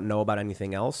 I don't know about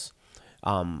anything else.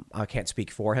 I can't speak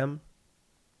for him,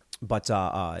 but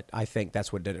I think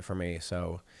that's what did it for me.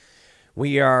 So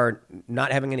we are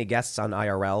not having any guests on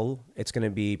IRL. It's going to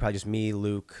be probably just me,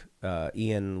 Luke,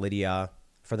 Ian, Lydia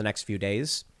for the next few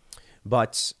days.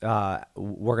 But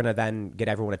we're going to then get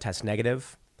everyone to test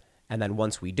negative. And then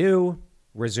once we do,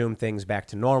 resume things back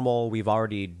to normal. We've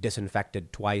already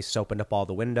disinfected twice, opened up all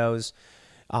the windows.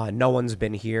 No one's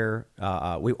been here.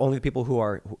 Only the people who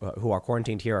are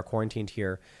quarantined here are quarantined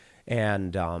here,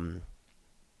 and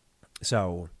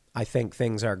so I think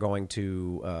things are going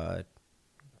to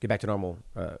get back to normal.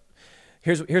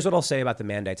 Here's what I'll say about the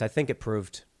mandates. I think it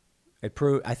proved.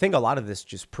 I think a lot of this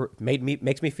just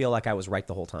makes me feel like I was right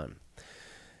the whole time.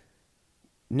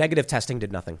 Negative testing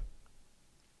did nothing.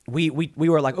 we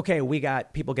were like, okay, we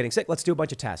got people getting sick. Let's do a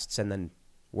bunch of tests. And then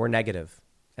we're negative.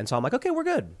 And so I'm like, okay, we're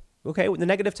good. Okay, with the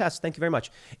negative test, thank you very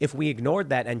much. If we ignored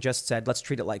that and just said, let's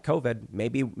treat it like COVID,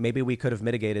 maybe we could have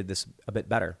mitigated this a bit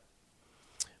better.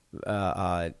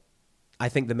 I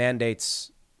think the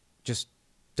mandates just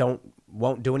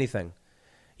won't do anything.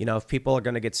 You know, if people are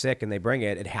going to get sick and they bring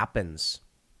it, it happens.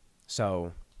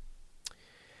 So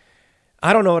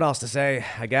I don't know what else to say,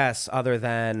 I guess, other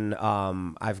than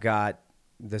I've got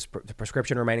the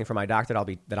prescription remaining from my doctor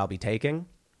that I'll be taking.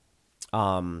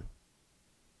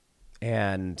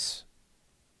 And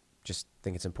just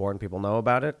think it's important people know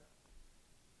about it.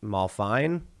 I'm all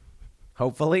fine,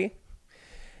 hopefully.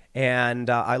 And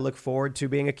I look forward to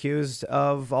being accused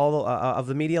of all of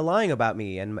the media lying about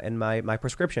me and my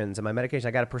prescriptions and my medication.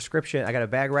 I got a prescription. I got a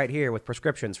bag right here with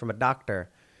prescriptions from a doctor.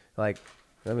 Like,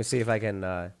 let me see if I can.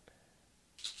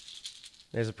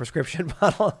 There's a prescription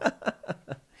bottle.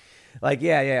 Like,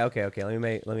 yeah. Okay.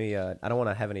 Let me. I don't want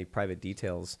to have any private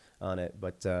details on it,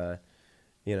 but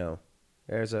you know,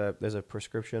 there's a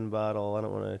prescription bottle. I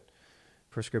don't want a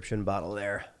prescription bottle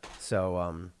there.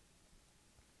 So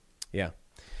yeah.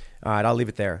 All right, I'll leave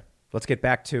it there. Let's get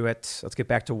back to it. Let's get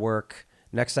back to work.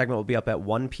 Next segment will be up at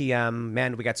 1 p.m.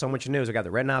 Man, we got so much news. We got the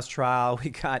Rittenhouse trial.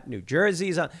 We got New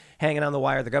Jersey's hanging on the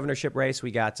wire, the governorship race. We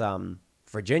got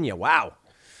Virginia. Wow.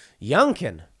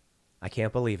 Youngkin. I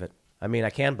can't believe it. I mean,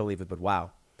 I can believe it, but wow.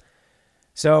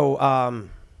 So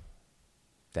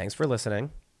thanks for listening.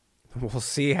 We'll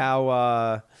see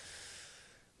how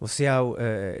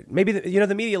maybe,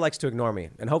 the media likes to ignore me,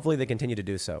 and hopefully they continue to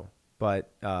do so.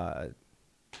 But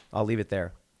I'll leave it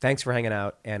there. Thanks for hanging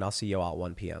out, and I'll see you all at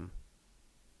 1 p.m.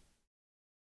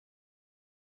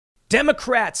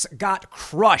 Democrats got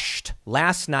crushed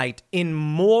last night in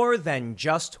more than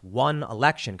just one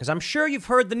election, because I'm sure you've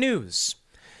heard the news.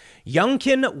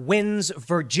 Youngkin wins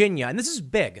Virginia, and this is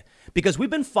big because we've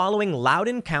been following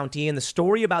Loudoun County and the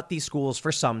story about these schools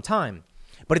for some time.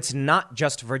 But it's not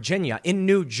just Virginia. In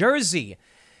New Jersey,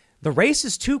 the race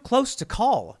is too close to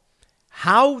call.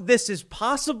 How this is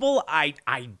possible, I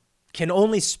can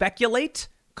only speculate.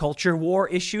 Culture war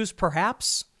issues,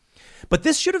 perhaps. But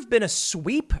this should have been a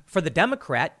sweep for the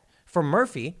Democrat, for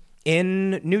Murphy,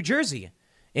 in New Jersey.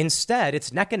 Instead,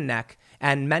 it's neck and neck,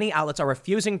 and many outlets are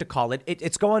refusing to call it.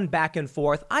 It's going back and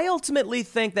forth. I ultimately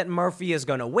think that Murphy is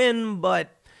going to win, but,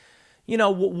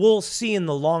 we'll see in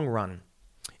the long run.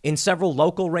 In several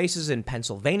local races in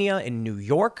Pennsylvania, in New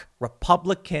York,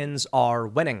 Republicans are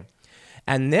winning.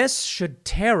 And this should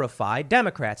terrify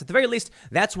Democrats. At the very least,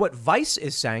 that's what Vice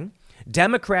is saying.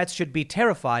 Democrats should be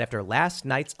terrified after last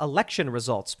night's election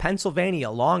results.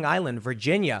 Pennsylvania, Long Island,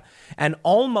 Virginia, and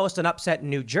almost an upset in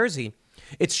New Jersey.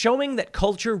 It's showing that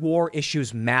culture war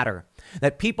issues matter,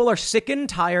 that people are sick and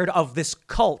tired of this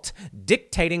cult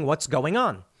dictating what's going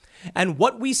on. And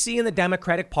what we see in the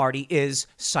Democratic Party is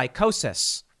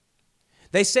psychosis.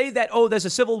 They say that, there's a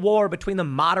civil war between the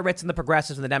moderates and the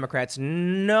progressives and the Democrats.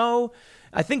 No,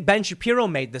 I think Ben Shapiro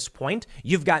made this point.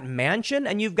 You've got Manchin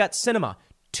and you've got Sinema.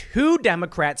 Two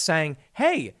Democrats saying,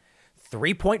 hey,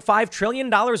 $3.5 trillion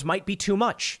might be too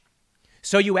much.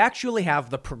 So you actually have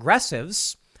the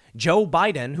progressives, Joe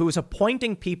Biden, who is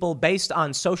appointing people based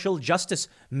on social justice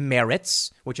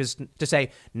merits, which is to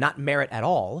say not merit at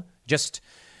all, just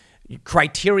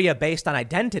criteria based on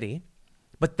identity.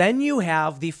 But then you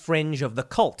have the fringe of the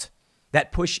cult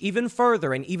that push even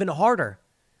further and even harder,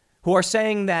 who are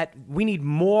saying that we need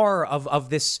more of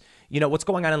this, what's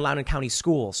going on in Loudoun County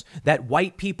schools, that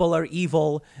white people are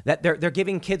evil, that they're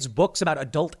giving kids books about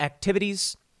adult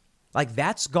activities. Like,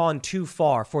 that's gone too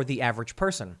far for the average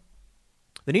person.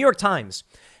 The New York Times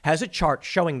has a chart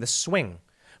showing the swing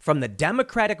from the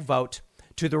Democratic vote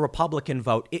to the Republican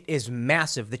vote. It is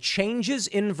massive. The changes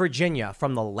in Virginia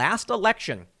from the last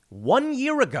election 1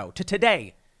 year ago to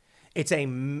today, I'll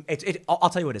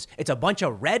tell you what it is. It's a bunch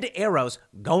of red arrows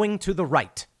going to the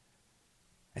right.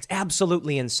 It's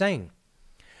absolutely insane.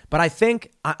 But I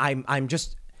think I'm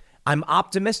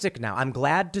optimistic now. I'm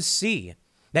glad to see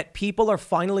that people are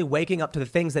finally waking up to the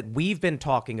things that we've been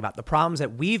talking about, the problems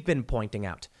that we've been pointing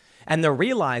out, and they're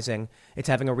realizing it's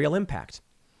having a real impact.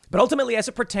 But ultimately, as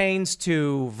it pertains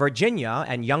to Virginia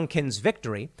and Youngkin's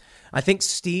victory, I think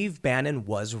Steve Bannon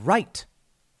was right.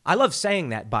 I love saying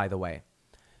that, by the way,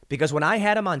 because when I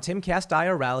had him on Timcast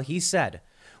IRL, he said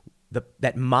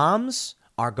that moms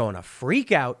are going to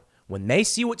freak out when they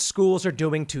see what schools are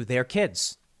doing to their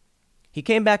kids. He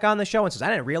came back on the show and says, I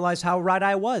didn't realize how right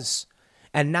I was.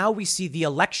 And now we see the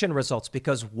election results,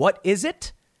 because what is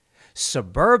it?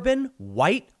 Suburban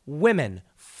white women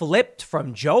flipped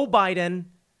from Joe Biden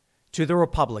to the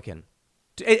Republican.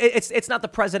 It's not the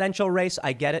presidential race.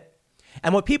 I get it.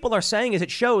 And what people are saying is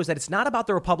it shows that it's not about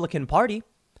the Republican Party.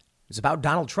 It's about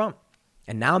Donald Trump.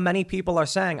 And now many people are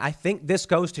saying, I think this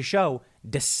goes to show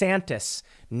DeSantis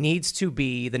needs to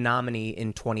be the nominee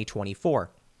in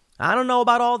 2024. I don't know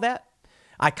about all that.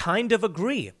 I kind of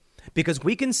agree, because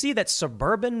we can see that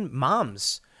suburban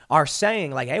moms are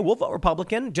saying like, hey, we'll vote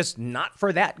Republican, just not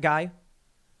for that guy.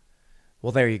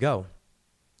 Well, there you go.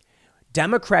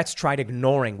 Democrats tried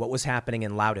ignoring what was happening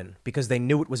in Loudoun because they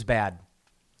knew it was bad.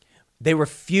 They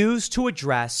refused to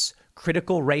address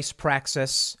critical race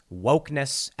praxis,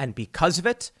 wokeness, and because of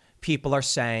it, people are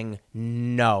saying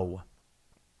no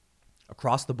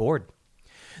across the board.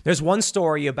 There's one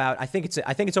story about, I think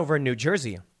it's over in New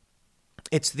Jersey.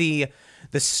 It's the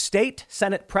state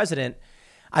Senate president,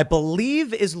 I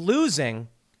believe, is losing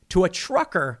to a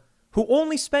trucker who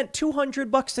only spent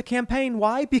 $200 to campaign.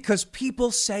 Why? Because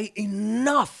people say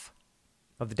enough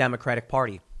of the Democratic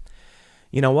Party.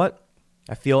 You know what?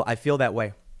 I feel that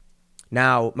way.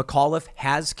 Now, McAuliffe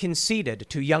has conceded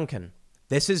to Youngkin.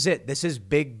 This is it. This is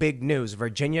big, big news.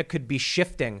 Virginia could be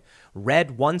shifting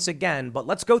red once again. But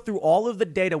let's go through all of the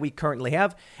data we currently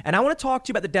have. And I want to talk to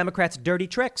you about the Democrats' dirty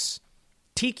tricks.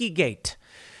 Tiki Gate.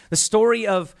 The story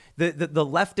of the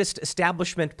leftist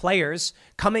establishment players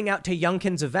coming out to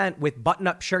Youngkin's event with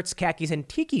button-up shirts, khakis, and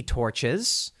tiki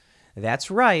torches.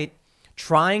 That's right.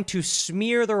 Trying to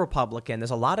smear the Republican.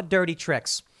 There's a lot of dirty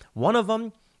tricks. One of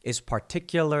them is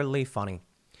particularly funny.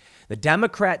 The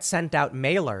Democrats sent out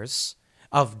mailers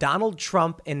of Donald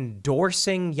Trump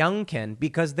endorsing Youngkin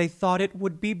because they thought it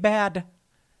would be bad.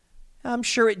 I'm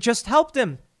sure it just helped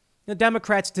him. The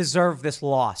Democrats deserve this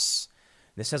loss.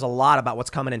 This says a lot about what's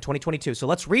coming in 2022. So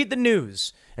let's read the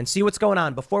news and see what's going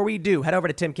on. Before we do, head over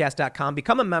to timcast.com,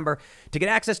 become a member to get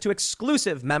access to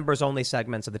exclusive members-only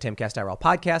segments of the Timcast IRL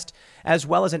podcast, as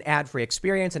well as an ad-free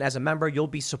experience. And as a member, you'll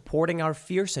be supporting our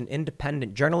fierce and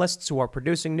independent journalists who are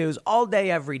producing news all day,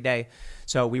 every day.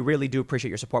 So we really do appreciate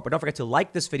your support. But don't forget to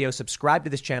like this video, subscribe to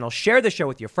this channel, share the show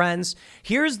with your friends.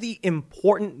 Here's the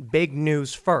important big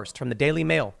news first from the Daily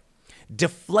Mail.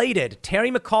 Deflated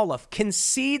Terry McAuliffe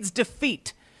concedes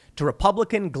defeat to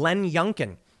Republican Glenn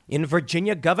Youngkin in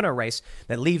Virginia governor race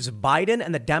that leaves Biden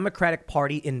and the Democratic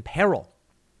Party in peril.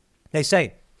 They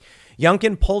say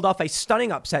Youngkin pulled off a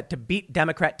stunning upset to beat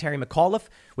Democrat Terry McAuliffe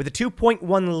with a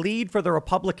 2.1 lead for the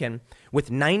Republican with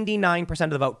 99% of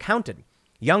the vote counted.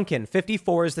 Youngkin,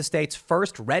 54, is the state's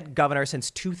first red governor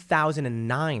since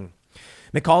 2009.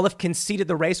 McAuliffe conceded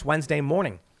the race Wednesday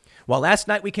morning. While last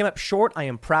night we came up short, I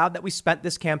am proud that we spent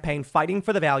this campaign fighting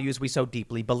for the values we so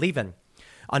deeply believe in.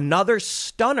 Another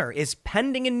stunner is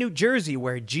pending in New Jersey,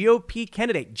 where GOP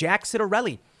candidate Jack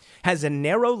Ciattarelli has a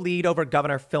narrow lead over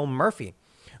Governor Phil Murphy.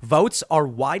 Votes are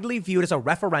widely viewed as a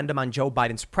referendum on Joe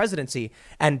Biden's presidency,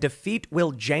 and defeat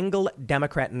will jangle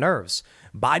Democrat nerves.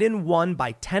 Biden won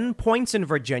by 10 points in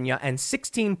Virginia and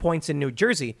 16 points in New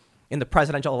Jersey in the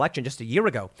presidential election just a year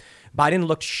ago. Biden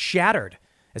looked shattered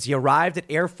as he arrived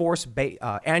at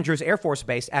Andrews Air Force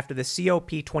Base after the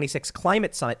COP26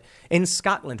 climate summit in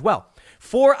Scotland. Well,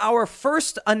 for our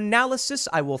first analysis,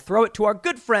 I will throw it to our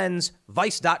good friends,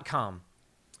 Vice.com.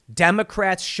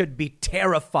 Democrats should be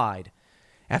terrified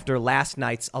after last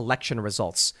night's election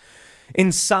results.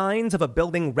 In signs of a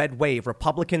building red wave,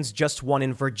 Republicans just won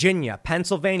in Virginia,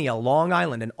 Pennsylvania, Long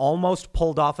Island, and almost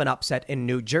pulled off an upset in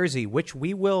New Jersey, which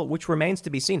remains to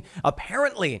be seen.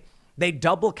 Apparently, they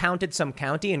double counted some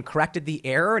county and corrected the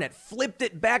error, and it flipped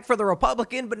it back for the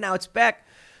Republican, but now it's back.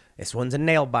 This one's a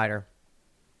nail biter.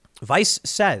 Vice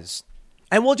says,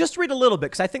 and we'll just read a little bit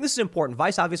because I think this is important.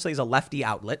 Vice obviously is a lefty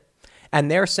outlet, and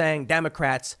they're saying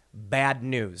Democrats, bad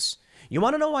news. You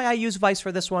want to know why I use Vice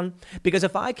for this one? Because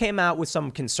if I came out with some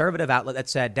conservative outlet that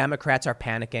said Democrats are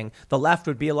panicking, the left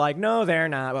would be like, no, they're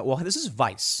not. Well, this is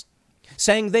Vice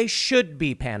saying they should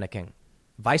be panicking.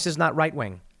 Vice is not right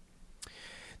wing.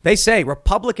 They say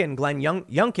Republican Glenn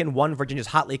Youngkin won Virginia's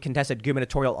hotly contested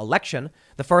gubernatorial election,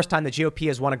 the first time the GOP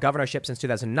has won a governorship since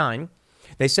 2009.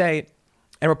 They say,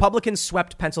 and Republicans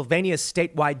swept Pennsylvania's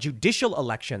statewide judicial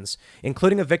elections,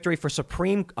 including a victory for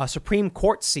a Supreme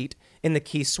Court seat in the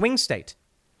key swing state.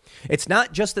 It's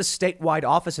not just the statewide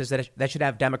offices that should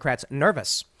have Democrats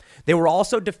nervous. They were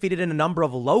also defeated in a number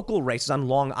of local races on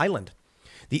Long Island.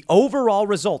 The overall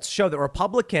results show that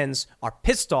Republicans are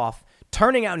pissed off,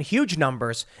 turning out in huge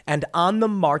numbers, and on the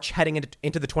march heading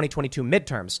into the 2022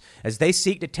 midterms as they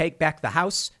seek to take back the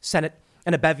House, Senate,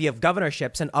 and a bevy of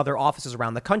governorships and other offices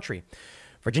around the country.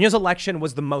 Virginia's election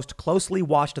was the most closely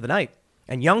watched of the night,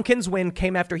 and Youngkin's win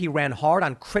came after he ran hard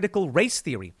on critical race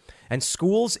theory and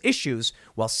schools issues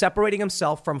while separating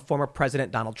himself from former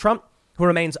President Donald Trump, who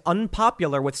remains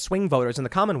unpopular with swing voters in the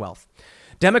Commonwealth.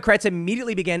 Democrats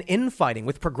immediately began infighting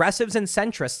with progressives and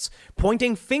centrists,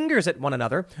 pointing fingers at one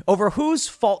another over whose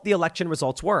fault the election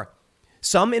results were.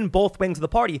 Some in both wings of the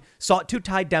party sought to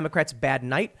tie Democrats' bad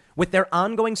night with their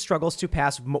ongoing struggles to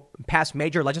pass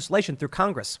major legislation through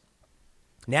Congress.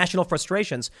 National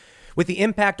frustrations with the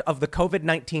impact of the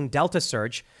COVID-19 Delta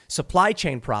surge, supply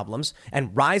chain problems,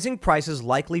 and rising prices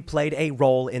likely played a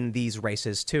role in these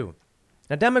races too.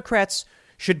 Now, Democrats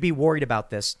should be worried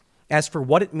about this as for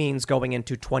what it means going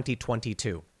into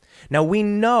 2022. Now, we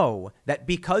know that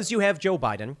because you have Joe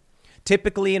Biden,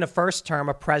 typically in a first term,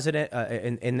 a president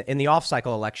in the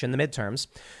off-cycle election, the midterms,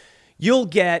 you'll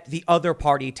get the other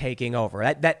party taking over.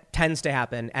 That tends to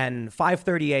happen. And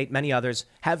 538, many others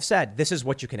have said this is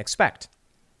what you can expect.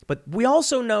 But we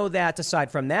also know that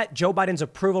aside from that, Joe Biden's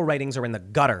approval ratings are in the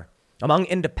gutter. Among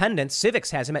independents,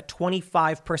 Civics has him at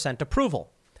 25%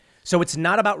 approval. So it's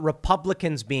not about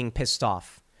Republicans being pissed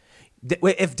off.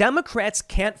 If Democrats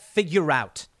can't figure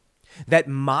out that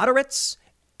moderates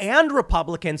and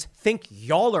Republicans think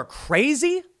y'all are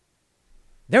crazy,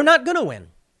 they're not going to win.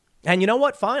 And you know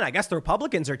what? Fine. I guess the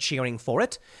Republicans are cheering for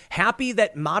it. Happy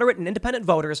that moderate and independent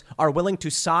voters are willing to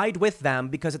side with them,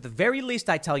 because at the very least,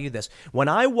 I tell you this, when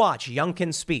I watch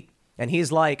Youngkin speak and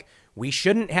he's like, we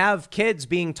shouldn't have kids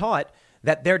being taught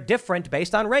that they're different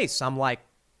based on race. I'm like,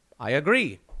 I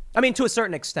agree. I mean, to a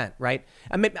certain extent, right?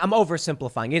 I'm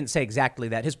oversimplifying. He didn't say exactly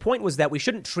that. His point was that we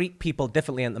shouldn't treat people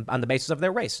differently on the basis of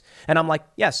their race. And I'm like,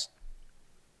 yes.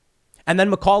 And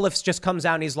then McAuliffe just comes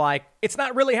out and he's like, it's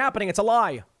not really happening. It's a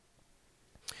lie.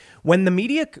 When the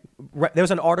media, there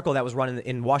was an article that was run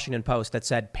in Washington Post that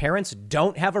said parents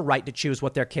don't have a right to choose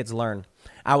what their kids learn.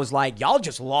 I was like, y'all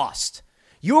just lost.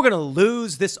 You are going to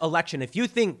lose this election if you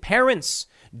think parents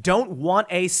don't want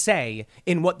a say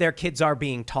in what their kids are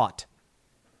being taught.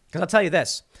 Because I'll tell you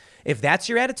this, if that's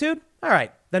your attitude, all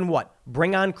right, then what?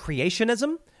 Bring on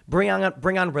creationism? Bring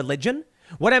on religion?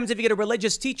 What happens if you get a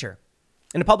religious teacher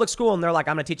in a public school and they're like,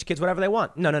 I'm going to teach kids whatever they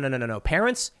want? No.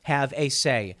 Parents have a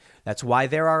say. That's why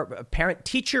there are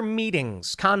parent-teacher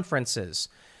meetings, conferences.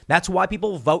 That's why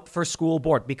people vote for school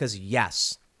board, because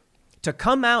yes, to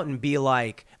come out and be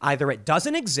like, either it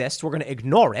doesn't exist, we're going to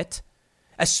ignore it,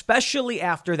 especially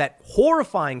after that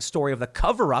horrifying story of the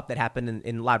cover-up that happened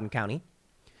in Loudoun County,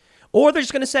 or they're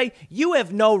just going to say, you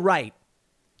have no right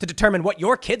to determine what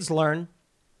your kids learn.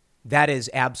 That is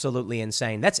absolutely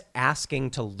insane. That's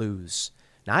asking to lose.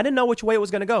 Now, I didn't know which way it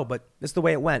was going to go, but this is the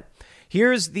way it went.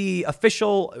 Here's the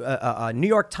official New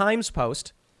York Times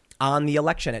post on the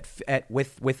election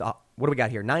with what do we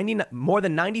got here? More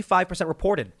than 95%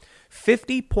 reported.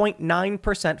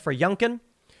 50.9% for Youngkin,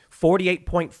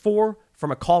 48.4% for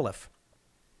McAuliffe.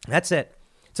 That's it.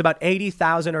 It's about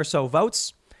 80,000 or so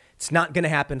votes. It's not going to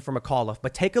happen for McAuliffe,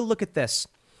 but take a look at this.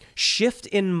 Shift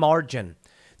in margin.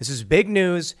 This is big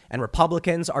news, and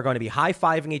Republicans are going to be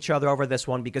high-fiving each other over this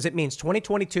one because it means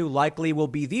 2022 likely will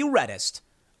be the reddest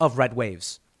of red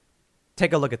waves.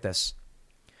 Take a look at this.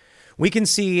 We can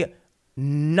see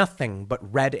nothing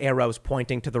but red arrows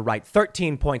pointing to the right.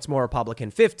 13 points more Republican,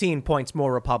 15 points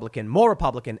more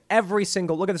Republican, every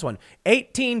single, look at this one,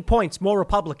 18 points more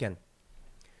Republican.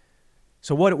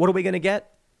 So what are we going to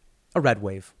get? A red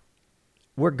wave.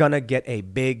 We're going to get a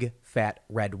big, fat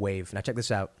red wave. Now, check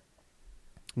this out.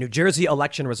 New Jersey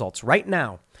election results right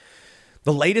now.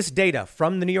 The latest data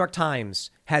from the New York Times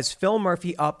has Phil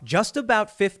Murphy up just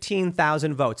about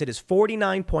 15,000 votes. It is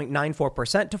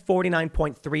 49.94% to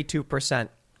 49.32%.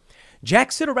 Jack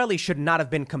Citarelli should not have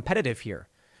been competitive here.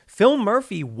 Phil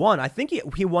Murphy won. I think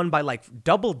he won by like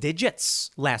double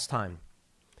digits last time.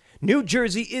 New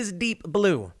Jersey is deep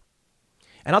blue.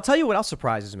 And I'll tell you what else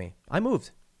surprises me. I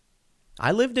moved.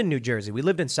 I lived in New Jersey. We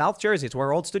lived in South Jersey. It's where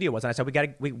our old studio was. And I said, we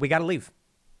got to leave.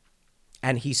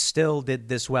 And he still did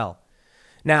this well.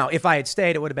 Now, if I had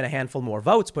stayed, it would have been a handful more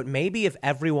votes. But maybe if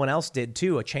everyone else did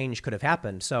too, a change could have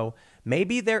happened. So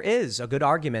maybe there is a good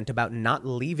argument about not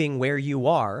leaving where you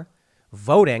are,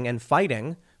 voting and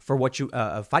fighting for what you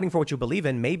believe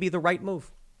in may be the right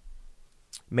move.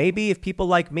 Maybe if people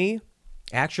like me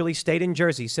actually stayed in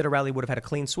Jersey, Citarelli would have had a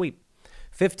clean sweep.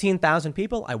 15,000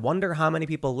 people. I wonder how many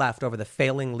people left over the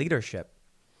failing leadership.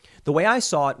 The way I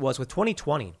saw it was with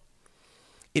 2020,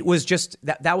 it was just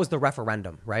that was the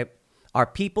referendum, right? Are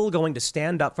people going to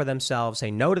stand up for themselves,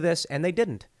 say no to this? And they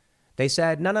didn't. They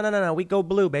said, no. We go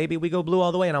blue, baby. We go blue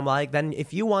all the way. And I'm like, then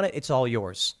if you want it, it's all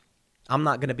yours. I'm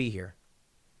not going to be here.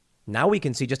 Now we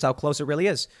can see just how close it really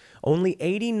is. Only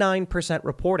 89%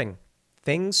 reporting.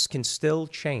 Things can still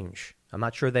change. I'm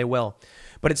not sure they will.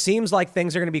 But it seems like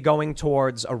things are going to be going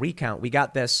towards a recount. We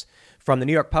got this From the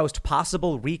New York Post,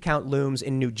 possible recount looms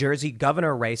in New Jersey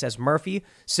governor race as Murphy,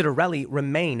 Citarelli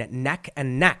remain neck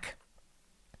and neck.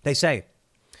 They say,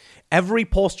 every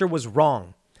pollster was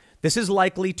wrong. This is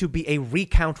likely to be a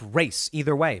recount race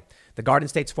either way. The Garden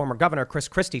State's former governor, Chris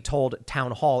Christie, told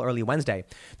Town Hall early Wednesday,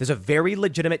 there's a very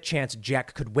legitimate chance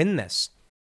Jack could win this.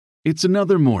 It's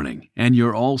another morning, and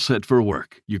you're all set for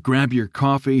work. You grab your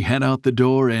coffee, head out the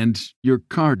door, and your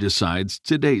car decides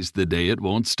today's the day it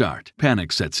won't start.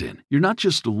 Panic sets in. You're not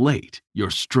just late, you're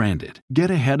stranded.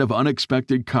 Get ahead of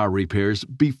unexpected car repairs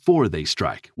before they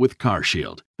strike with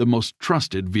CarShield, the most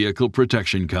trusted vehicle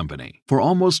protection company. For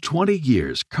almost 20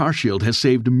 years, CarShield has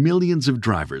saved millions of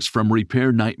drivers from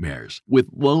repair nightmares with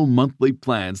low monthly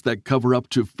plans that cover up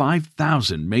to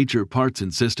 5,000 major parts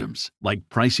and systems, like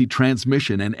pricey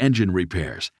transmission and engine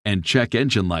repairs and check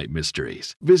engine light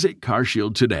mysteries. Visit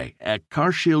CarShield today at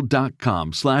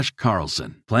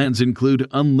carshield.com/Carlson. Plans include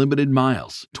unlimited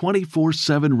miles,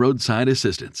 24/7 roadside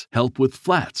assistance, help with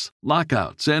flats,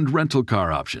 lockouts, and rental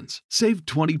car options. Save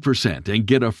 20% and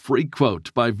get a free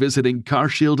quote by visiting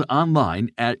CarShield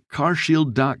online at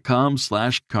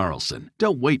carshield.com/Carlson.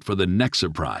 Don't wait for the next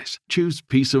surprise. Choose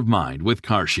peace of mind with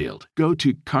CarShield. Go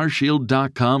to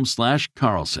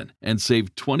carshield.com/Carlson and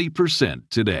save 20%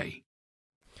 today.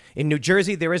 In New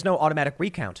Jersey, there is no automatic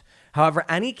recount. However,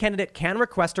 any candidate can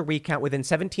request a recount within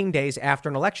 17 days after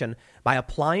an election by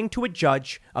applying to a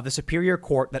judge of the Superior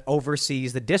Court that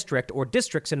oversees the district or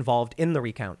districts involved in the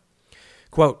recount.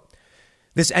 Quote,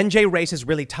 this NJ race is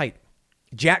really tight.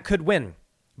 Jack could win.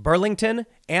 Burlington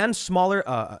and smaller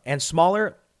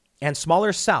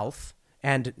South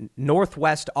and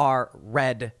Northwest are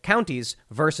red counties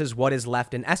versus what is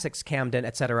left in Essex, Camden,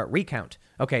 etc. recount.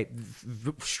 Okay,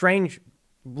 strange.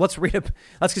 Let's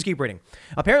just keep reading.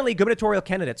 Apparently, gubernatorial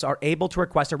candidates are able to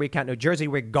request a recount in New Jersey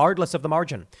regardless of the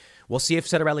margin. We'll see if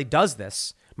Citarelli does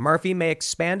this. Murphy may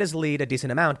expand his lead a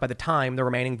decent amount by the time the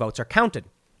remaining votes are counted.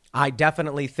 I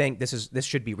definitely think this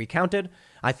should be recounted.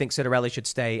 I think Citarelli should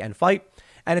stay and fight.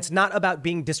 And it's not about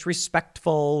being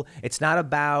disrespectful. It's not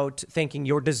about thinking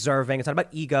you're deserving. It's not about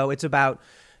ego. It's about,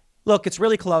 look, it's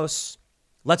really close.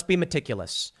 Let's be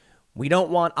meticulous. We don't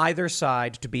want either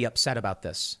side to be upset about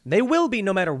this. They will be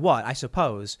no matter what, I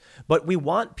suppose. But we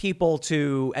want people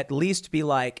to at least be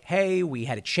like, hey, we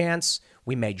had a chance.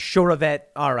 We made sure of it.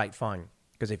 All right, fine.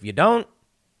 Because if you don't,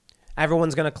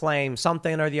 everyone's going to claim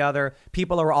something or the other.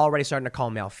 People are already starting to call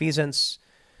malfeasance.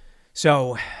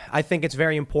 So I think it's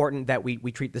very important that we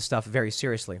treat this stuff very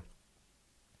seriously.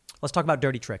 Let's talk about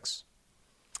dirty tricks.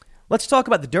 Let's talk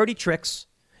about the dirty tricks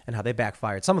and how they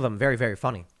backfired. Some of them very, very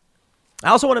funny. I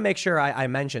also want to make sure I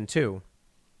mention, too,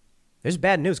 there's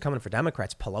bad news coming for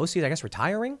Democrats. Pelosi, I guess,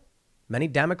 retiring. Many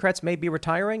Democrats may be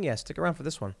retiring. Yeah, stick around for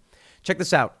this one. Check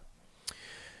this out.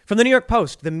 From the New York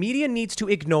Post, the media needs to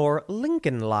ignore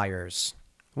Lincoln liars.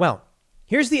 Well,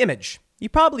 here's the image. You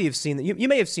probably have seen that. You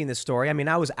may have seen this story. I mean,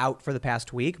 I was out for the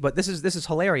past week, but this is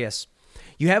hilarious.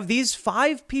 You have these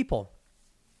 5 people.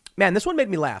 Man, this one made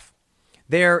me laugh.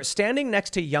 They're standing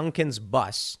next to Youngkin's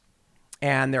bus.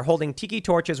 And they're holding tiki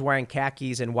torches, wearing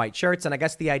khakis and white shirts. And I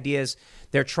guess the idea is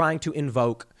they're trying to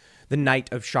invoke the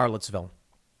night of Charlottesville.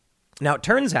 Now, it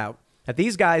turns out that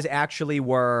these guys actually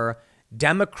were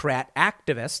Democrat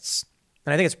activists.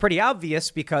 And I think it's pretty obvious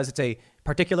because it's a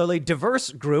particularly diverse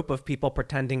group of people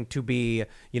pretending to be,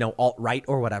 alt-right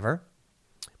or whatever.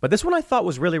 But this one I thought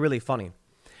was really, really funny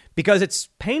because it's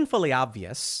painfully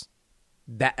obvious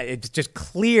that it's just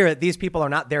clear that these people are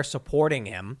not there supporting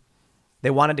him. They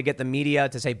wanted to get the media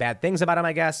to say bad things about him,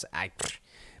 I guess.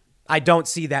 I don't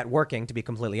see that working, to be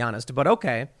completely honest, but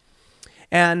okay.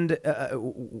 And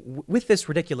with this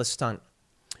ridiculous stunt,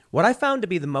 what I found to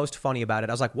be the most funny about it,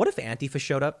 I was like, what if Antifa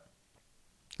showed up?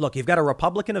 Look, you've got a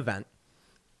Republican event.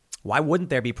 Why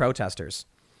wouldn't there be protesters?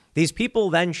 These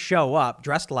people then show up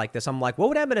dressed like this. I'm like, what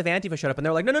would happen if Antifa showed up? And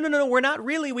they're like, no, we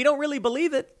don't really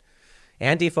believe it.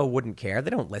 Antifa wouldn't care.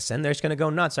 They don't listen. They're just going to go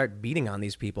nuts, start beating on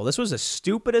these people. This was the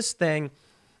stupidest thing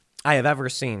I have ever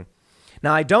seen.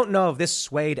 Now, I don't know if this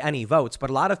swayed any votes,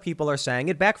 but a lot of people are saying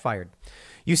it backfired.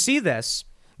 You see this,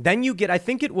 then you get, I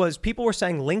think it was, people were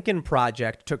saying Lincoln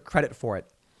Project took credit for it.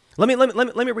 Let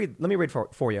me read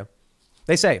for you.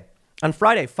 They say, on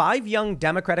Friday, 5 young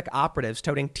Democratic operatives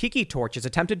toting tiki torches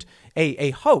attempted a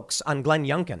hoax on Glenn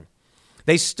Youngkin.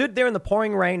 They stood there in the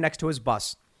pouring rain next to his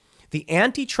bus. The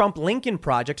anti-Trump Lincoln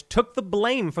Project took the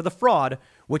blame for the fraud,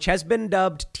 which has been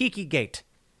dubbed Tiki Gate.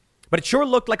 But it sure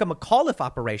looked like a McAuliffe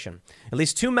operation. At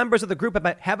least 2 members of the group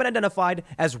have been identified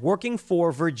as working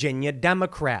for Virginia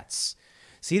Democrats.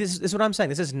 See, this is what I'm saying.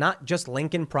 This is not just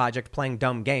Lincoln Project playing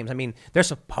dumb games. I mean, they're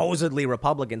supposedly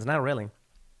Republicans. Not really.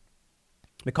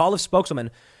 McAuliffe's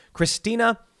spokeswoman,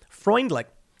 Christina Freundlich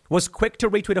was quick to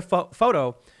retweet a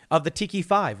photo of the Tiki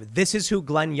Five. This is who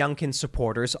Glenn Youngkin's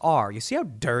supporters are. You see how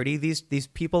dirty these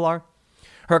people are?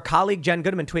 Her colleague Jen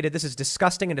Goodman tweeted, "This is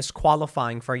disgusting and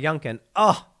disqualifying for Youngkin."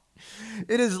 Oh,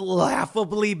 it is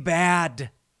laughably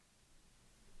bad.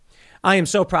 I am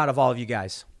so proud of all of you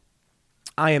guys.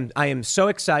 I am so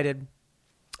excited.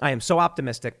 I am so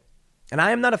optimistic. And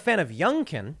I am not a fan of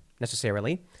Youngkin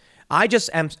necessarily.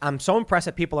 I'm so impressed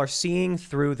that people are seeing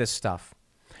through this stuff.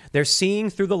 They're seeing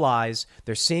through the lies.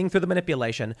 They're seeing through the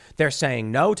manipulation. They're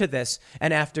saying no to this.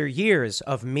 And after years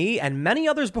of me and many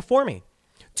others before me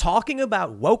talking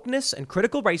about wokeness and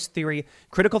critical race theory,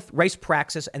 critical race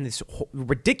praxis, and these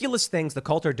ridiculous things the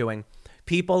cult are doing,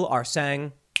 people are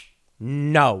saying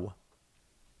no.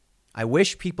 I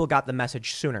wish people got the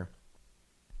message sooner.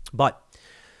 But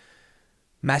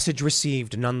message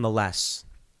received nonetheless.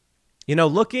 You know,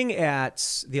 looking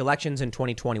at the elections in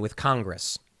 2020 with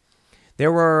Congress,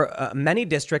 there were many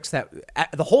districts that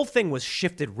the whole thing was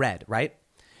shifted red, right?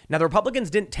 Now, the Republicans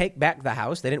didn't take back the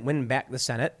House. They didn't win back the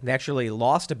Senate. They actually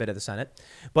lost a bit of the Senate.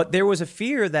 But there was a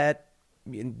fear that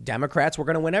Democrats were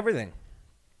going to win everything.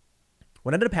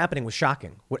 What ended up happening was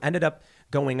shocking. What ended up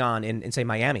going on in say,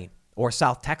 Miami or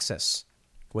South Texas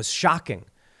was shocking.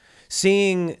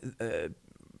 Seeing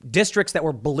districts that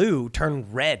were blue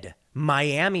turn red.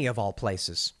 Miami, of all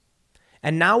places.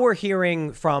 And now we're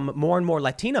hearing from more and more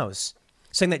Latinos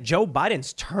saying that Joe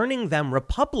Biden's turning them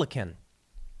Republican.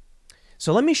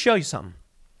 So let me show you something.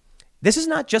 This is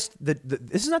not just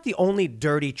this is not the only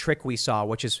dirty trick we saw,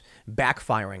 which is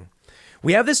backfiring.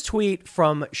 We have this tweet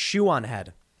from Shoe on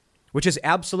Head, which is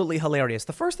absolutely hilarious.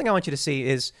 The first thing I want you to see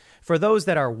is, for those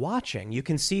that are watching, you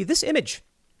can see this image.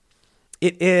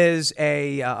 It is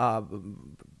a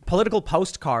political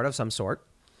postcard of some sort.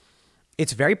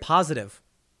 It's very positive.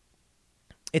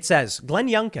 It says, Glenn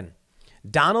Youngkin,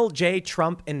 Donald J.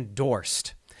 Trump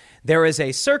endorsed. There is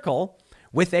a circle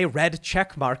with a red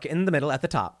check mark in the middle at the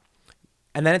top.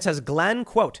 And then it says, Glenn,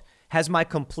 quote, has my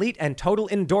complete and total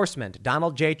endorsement.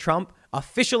 Donald J. Trump,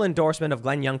 official endorsement of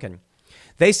Glenn Youngkin.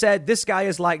 They said, this guy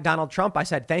is like Donald Trump. I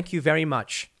said, thank you very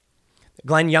much.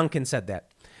 Glenn Youngkin said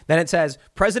that. Then it says,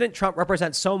 President Trump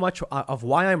represents so much of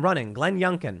why I'm running. Glenn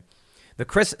Youngkin, the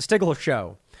Chris Stigl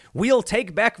Show. We'll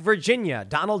take back Virginia.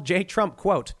 Donald J. Trump,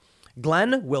 quote,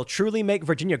 Glenn will truly make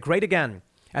Virginia great again.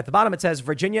 At the bottom, it says,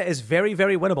 Virginia is very,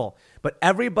 very winnable, but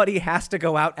everybody has to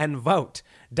go out and vote.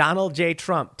 Donald J.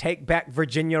 Trump, Take Back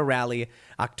Virginia rally,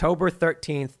 October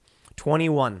 13th,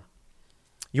 21.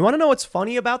 You want to know what's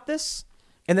funny about this?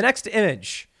 In the next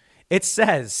image, it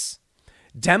says,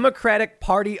 Democratic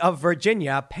Party of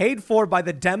Virginia, paid for by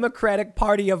the Democratic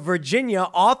Party of Virginia,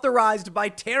 authorized by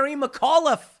Terry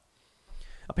McAuliffe.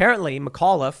 Apparently,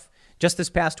 McAuliffe, just this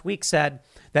past week, said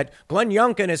that Glenn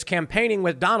Youngkin is campaigning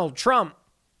with Donald Trump.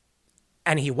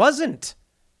 And he wasn't.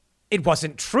 It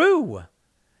wasn't true.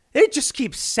 It just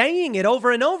keeps saying it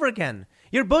over and over again.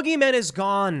 Your boogeyman is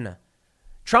gone.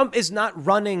 Trump is not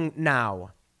running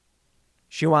now.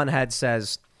 Shoe on Head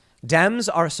says, Dems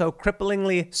are so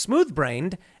cripplingly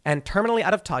smooth-brained and terminally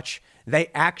out of touch,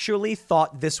 they actually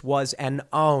thought this was an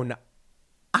own.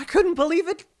 I couldn't believe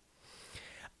it.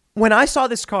 When I saw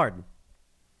this card,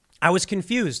 I was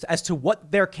confused as to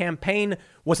what their campaign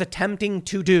was attempting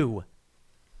to do.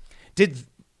 Did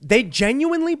they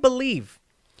genuinely believe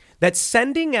that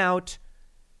sending out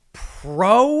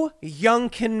pro-Youngkin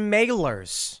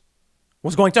mailers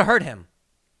was going to hurt him?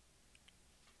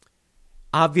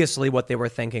 Obviously, what they were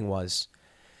thinking was,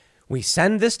 we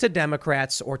send this to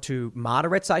Democrats or to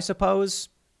moderates, I suppose,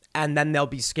 and then they'll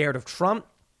be scared of Trump,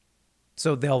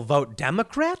 so they'll vote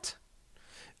Democrat?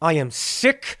 I am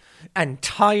sick and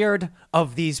tired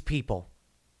of these people.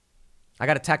 I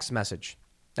got a text message.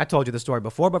 I told you the story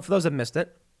before, but for those that missed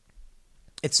it,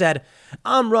 it said,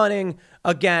 I'm running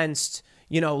against,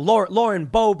 Lauren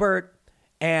Boebert,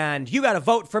 and you got to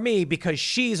vote for me because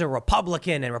she's a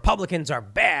Republican and Republicans are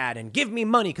bad, and give me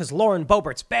money because Lauren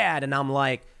Boebert's bad. And I'm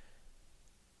like,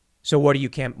 so what are you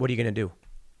going to do?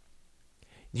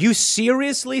 You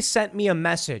seriously sent me a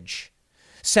message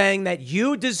saying that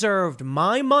you deserved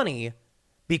my money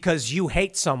because you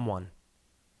hate someone.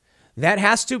 That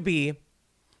has to be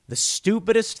the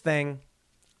stupidest thing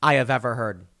I have ever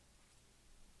heard.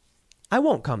 I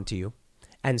won't come to you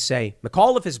and say,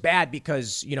 McAuliffe is bad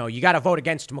because, you got to vote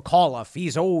against McAuliffe.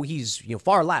 He's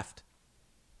far left.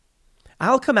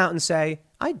 I'll come out and say,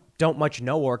 I don't much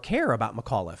know or care about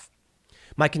McAuliffe.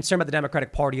 My concern about the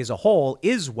Democratic Party as a whole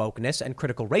is wokeness and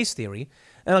critical race theory,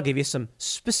 and I'll give you some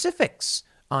specifics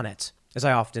on it, as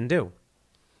I often do.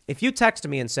 If you text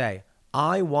me and say,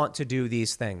 I want to do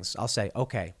these things, I'll say,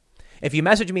 okay. If you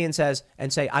message me and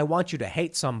say, I want you to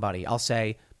hate somebody, I'll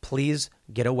say, please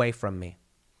get away from me.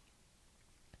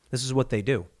 This is what they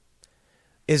do.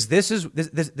 This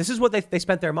is what they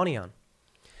spent their money on.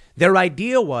 Their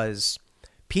idea was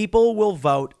people will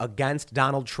vote against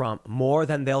Donald Trump more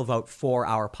than they'll vote for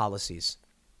our policies.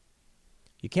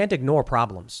 You can't ignore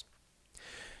problems.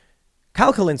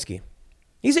 Kyle Kalinske,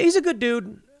 he's a good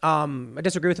dude. I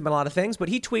disagree with him on a lot of things, but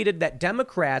he tweeted that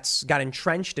Democrats got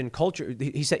entrenched in culture.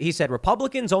 He said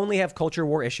Republicans only have culture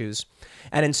war issues,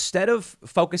 and instead of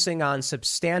focusing on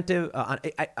substantive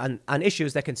on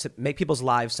issues that can make people's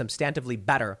lives substantively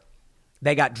better,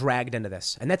 they got dragged into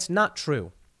this, and that's not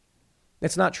true.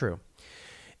 It's not true.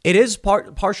 It is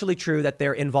partially true that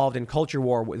they're involved in culture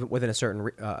war within a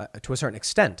certain to a certain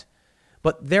extent,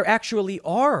 but there actually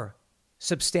are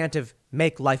substantive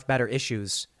make life better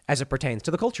issues as it pertains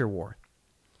to the culture war.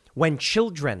 When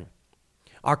children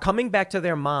are coming back to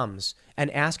their moms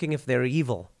and asking if they're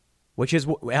evil, which is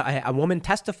a woman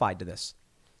testified to this.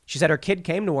 She said her kid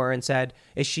came to her and said,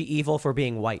 is she evil for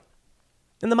being white?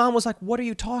 And the mom was like, what are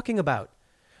you talking about?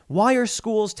 Why are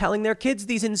schools telling their kids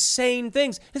these insane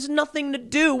things? It has nothing to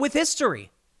do with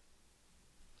history.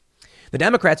 The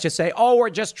Democrats just say, oh, we're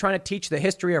just trying to teach the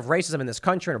history of racism in this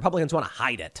country, and Republicans want to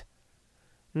hide it.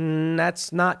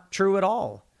 That's not true at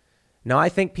all. No, I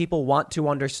think people want to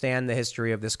understand the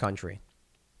history of this country.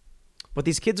 But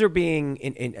these kids are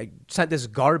being sent this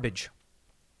garbage.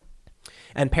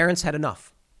 And parents had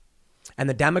enough. And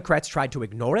the Democrats tried to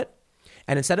ignore it.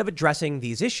 And instead of addressing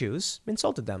these issues,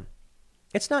 insulted them.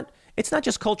 It's not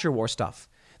just culture war stuff.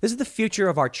 This is the future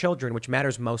of our children, which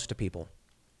matters most to people.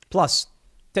 Plus,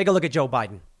 take a look at Joe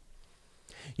Biden.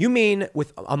 You mean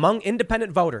among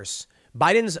independent voters,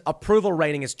 Biden's approval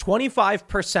rating is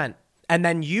 25%. And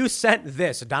then you sent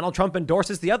this. Donald Trump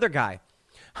endorses the other guy.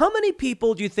 How many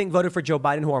people do you think voted for Joe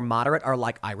Biden who are moderate are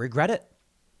like, I regret it.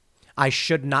 I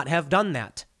should not have done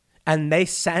that. And they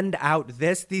send out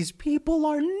this. These people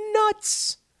are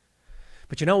nuts.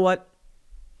 But you know what?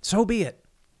 So be it.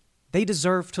 They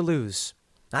deserve to lose.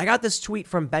 I got this tweet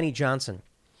from Benny Johnson.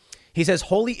 He says,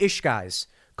 holy ish, guys.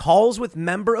 Calls with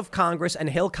member of Congress and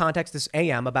Hill context this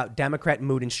AM about Democrat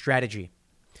mood and strategy.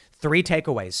 3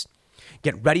 takeaways.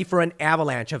 Get ready for an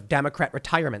avalanche of Democrat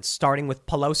retirements, starting with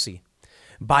Pelosi.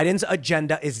 Biden's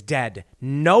agenda is dead.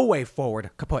 No way forward,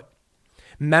 kaput.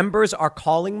 Members are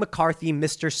calling McCarthy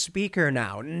Mr. Speaker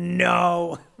now.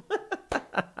 No.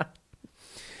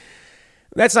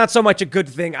 That's not so much a good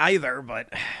thing either,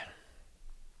 but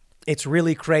it's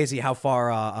really crazy how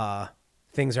far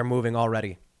things are moving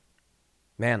already.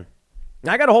 Man,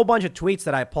 I got a whole bunch of tweets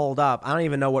that I pulled up. I don't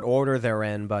even know what order they're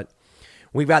in, but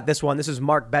we've got this one. This is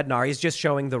Mark Bednar. He's just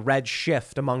showing the red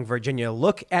shift among Virginia.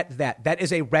 Look at that. That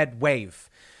is a red wave.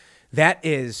 That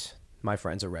is, my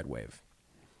friends, a red wave.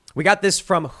 We got this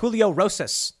from Julio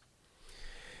Rosas.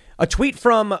 A tweet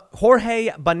from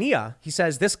Jorge Bonilla. He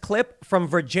says, this clip from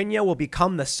Virginia will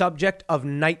become the subject of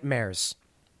nightmares.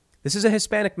 This is a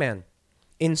Hispanic man.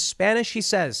 In Spanish, he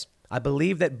says, I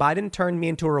believe that Biden turned me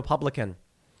into a Republican.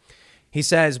 He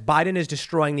says, Biden is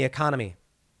destroying the economy.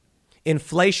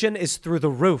 Inflation is through the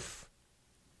roof.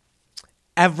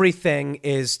 Everything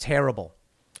is terrible.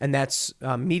 And that's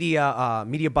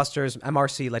Media Busters,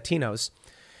 MRC Latinos.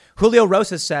 Julio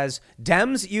Rosas says,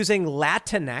 Dems using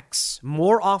Latinx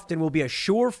more often will be a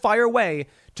surefire way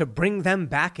to bring them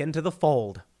back into the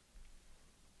fold.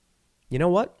 You know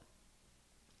what?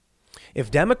 If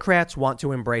Democrats want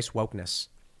to embrace wokeness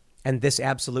and this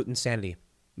absolute insanity,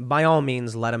 by all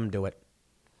means, let them do it.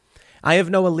 I have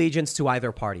no allegiance to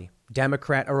either party,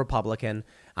 Democrat or Republican.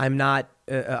 I'm not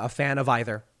a fan of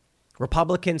either.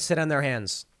 Republicans sit on their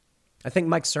hands. I think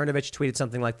Mike Cernovich tweeted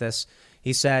something like this.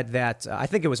 He said that, I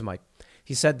think it was Mike.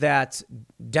 He said that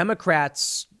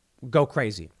Democrats go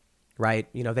crazy, right?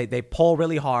 You know, they poll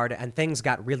really hard and things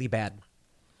got really bad.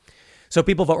 So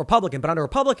people vote Republican, but under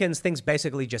Republicans, things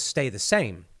basically just stay the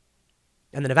same.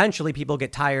 And then eventually people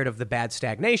get tired of the bad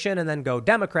stagnation and then go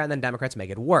Democrat, and then Democrats make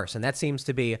it worse. And that seems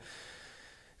to be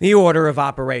the order of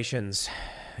operations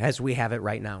as we have it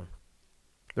right now.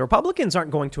 The Republicans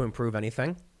aren't going to improve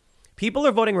anything. People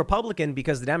are voting Republican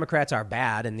because the Democrats are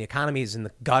bad and the economy is in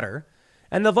the gutter.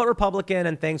 And they'll vote Republican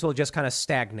and things will just kind of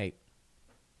stagnate.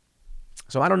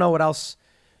 So I don't know what else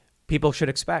people should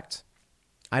expect.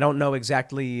 I don't know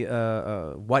exactly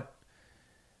what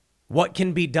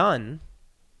can be done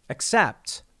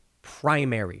except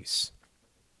primaries.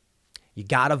 You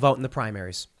got to vote in the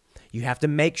primaries. You have to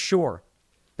make sure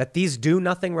that these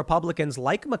do-nothing Republicans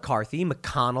like McCarthy,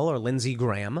 McConnell, or Lindsey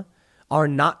Graham are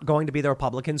not going to be the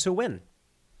Republicans who win.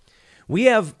 We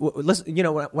have, listen, you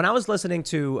know, when I was listening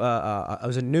to, it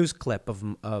was a news clip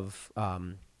of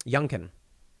Youngkin,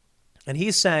 and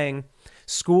he's saying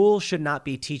school should not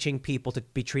be teaching people to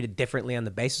be treated differently on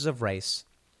the basis of race.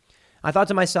 I thought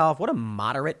to myself, what a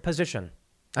moderate position.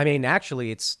 I mean, actually,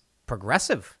 it's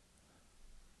progressive.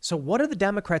 So what do the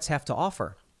Democrats have to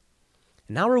offer?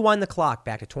 And now rewind the clock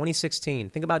back to 2016.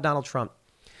 Think about Donald Trump.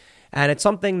 And it's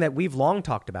something that we've long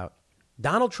talked about.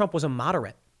 Donald Trump was a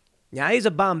moderate. Yeah, he's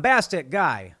a bombastic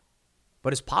guy,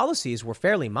 but his policies were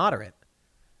fairly moderate.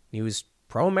 He was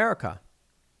pro-America.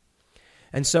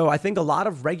 And so I think a lot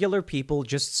of regular people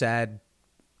just said,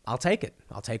 I'll take it.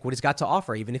 I'll take what he's got to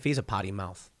offer, even if he's a potty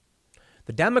mouth.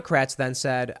 The Democrats then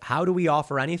said, how do we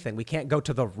offer anything? We can't go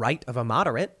to the right of a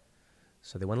moderate.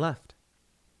 So they went left.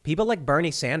 People like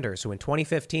Bernie Sanders, who in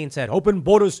 2015 said, open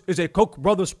borders is a Koch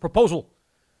brothers proposal.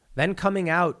 Then coming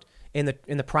out in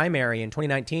the primary in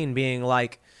 2019 being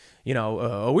like, you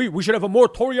know, we should have a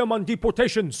moratorium on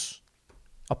deportations,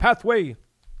 a pathway.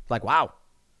 Like, wow.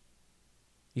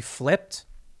 He flipped,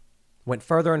 went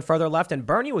further and further left, and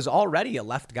Bernie was already a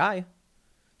left guy.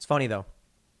 It's funny, though.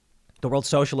 The World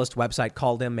Socialist website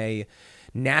called him a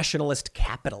nationalist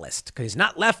capitalist because he's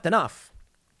not left enough.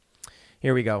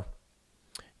 Here we go.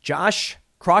 Josh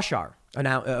Kroshar.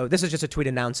 This is just a tweet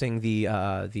announcing the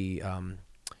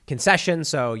concession,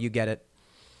 so you get it.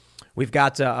 We've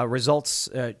got results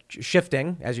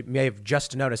shifting. As you may have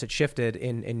just noticed, it shifted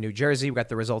in New Jersey. We've got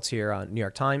the results here on New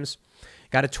York Times.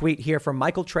 Got a tweet here from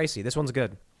Michael Tracy. This one's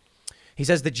good. He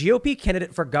says the GOP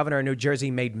candidate for governor in New Jersey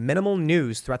made minimal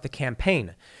news throughout the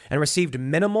campaign and received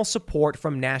minimal support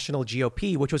from national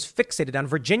GOP, which was fixated on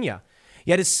Virginia,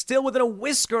 yet is still within a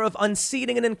whisker of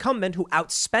unseating an incumbent who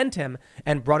outspent him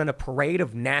and brought in a parade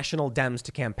of national Dems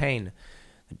to campaign.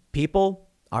 People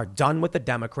are done with the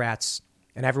Democrats,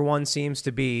 and everyone seems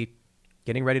to be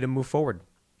getting ready to move forward.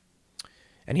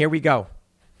 And here we go.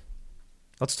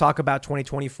 Let's talk about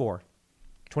 2024,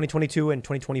 2022 and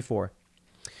 2024.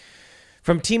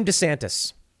 From Team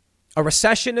DeSantis, a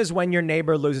recession is when your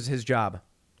neighbor loses his job.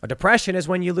 A depression is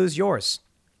when you lose yours.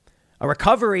 A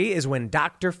recovery is when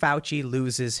Dr. Fauci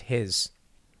loses his.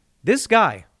 This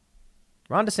guy,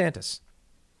 Ron DeSantis,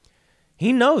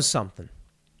 he knows something.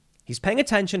 He's paying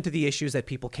attention to the issues that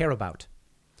people care about.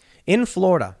 In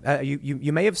Florida,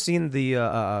 you may have seen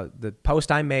the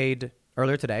post I made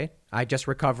earlier today. I just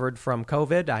recovered from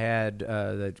COVID. I had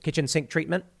the kitchen sink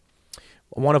treatment,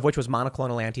 one of which was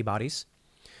monoclonal antibodies.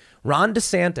 Ron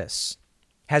DeSantis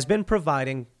has been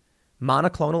providing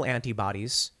monoclonal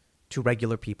antibodies to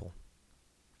regular people.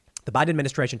 The Biden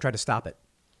administration tried to stop it.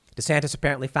 DeSantis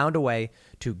apparently found a way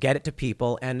to get it to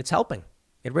people, and it's helping.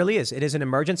 It really is. It is an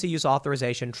emergency use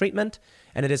authorization treatment,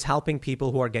 and it is helping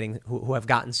people who have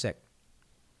gotten sick.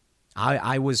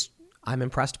 I'm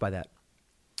impressed by that.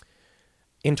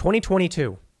 In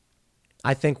 2022,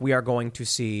 I think we are going to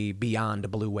see beyond a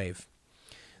blue wave.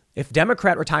 If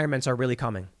Democrat retirements are really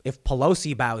coming, if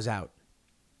Pelosi bows out,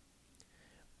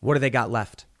 what do they got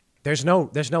left? There's no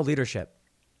leadership.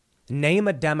 Name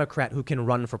a Democrat who can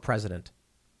run for president.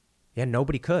 Yeah,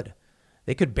 nobody could.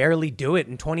 They could barely do it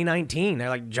in 2019. They're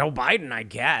like, Joe Biden, I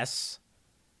guess.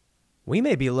 We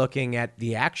may be looking at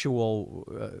the actual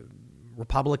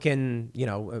Republican,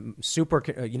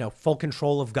 full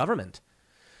control of government.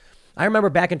 I remember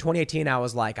back in 2018, I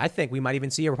was like, I think we might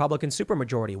even see a Republican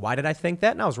supermajority. Why did I think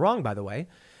that? And I was wrong, by the way.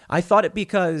 I thought it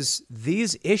because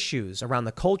these issues around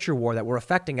the culture war that were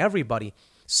affecting everybody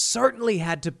certainly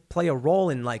had to play a role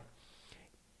in like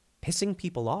pissing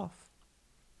people off.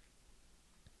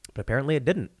 But apparently it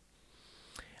didn't.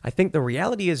 I think the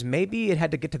reality is maybe it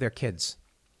had to get to their kids.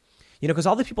 You know, because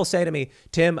all these people say to me,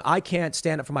 Tim, I can't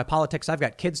stand up for my politics. I've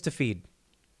got kids to feed.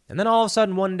 And then all of a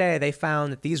sudden one day they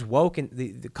found that these woke and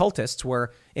the cultists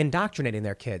were indoctrinating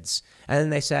their kids. And then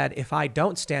they said, if I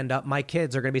don't stand up, my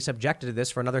kids are going to be subjected to this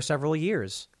for another several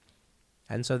years.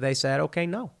 And so they said, okay,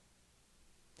 no.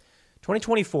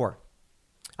 2024.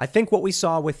 I think what we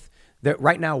saw with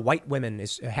right now, white women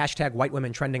is hashtag white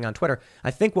women trending on Twitter.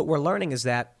 I think what we're learning is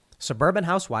that suburban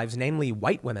housewives, namely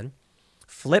white women,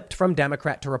 flipped from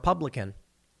Democrat to Republican.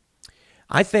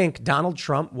 I think Donald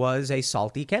Trump was a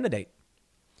salty candidate.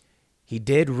 He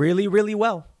did really, really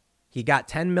well. He got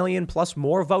 10 million plus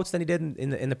more votes than he did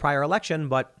in the prior election,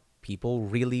 but people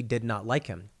really did not like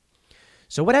him.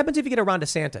 So what happens if you get a Ron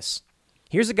DeSantis?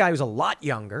 Here's a guy who's a lot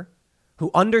younger,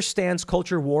 who understands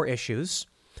culture war issues,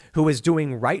 who is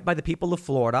doing right by the people of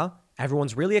Florida.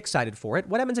 Everyone's really excited for it.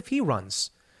 What happens if he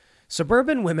runs?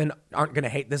 Suburban women aren't going to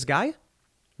hate this guy.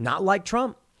 Not like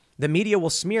Trump. The media will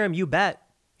smear him, you bet.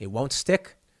 It won't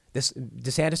stick. This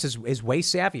DeSantis is way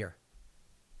savvier.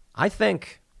 I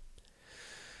think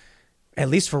at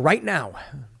least for right now,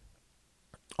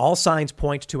 all signs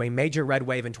point to a major red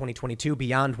wave in 2022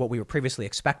 beyond what we were previously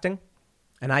expecting.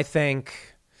 And I think,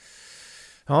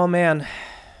 oh man,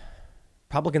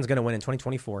 Republicans going to win in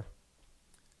 2024.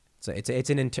 It's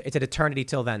an eternity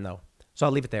till then, though. So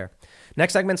I'll leave it there.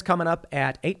 Next segment's coming up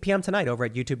at 8 p.m. tonight over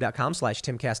at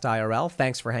youtube.com/TimCastIRL.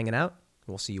 Thanks for hanging out.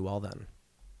 We'll see you all then.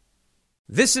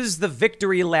 This is the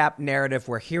victory lap narrative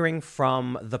we're hearing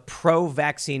from the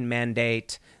pro-vaccine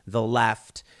mandate, the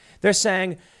left. They're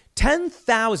saying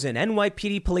 10,000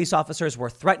 NYPD police officers were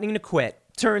threatening to quit.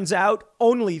 Turns out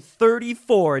only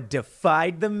 34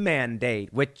 defied the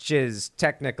mandate, which is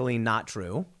technically not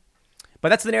true. But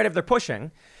that's the narrative they're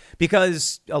pushing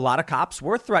because a lot of cops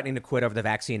were threatening to quit over the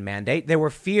vaccine mandate. There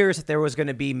were fears that there was going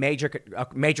to be a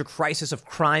major crisis of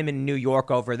crime in New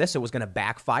York over this. It was going to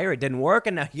backfire. It didn't work.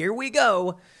 And now here we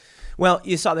go. Well,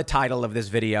 you saw the title of this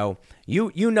video.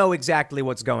 You know exactly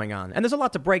what's going on. And there's a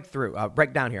lot to break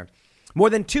down here.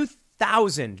 More than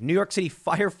 2,000 New York City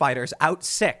firefighters out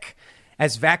sick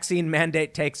as vaccine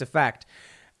mandate takes effect.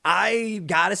 I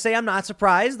gotta say, I'm not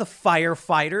surprised. The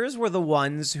firefighters were the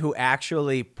ones who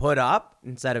actually put up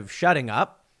instead of shutting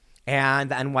up. And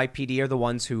the NYPD are the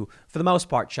ones who, for the most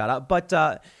part, shut up. But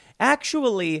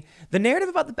actually, the narrative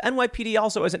about the NYPD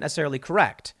also isn't necessarily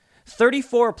correct.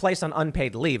 34 are placed on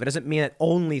unpaid leave. It doesn't mean that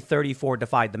only 34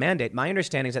 defied the mandate. My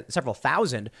understanding is that several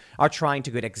thousand are trying to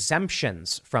get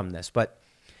exemptions from this. But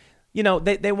you know,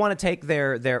 they want to take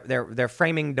their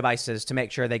framing devices to make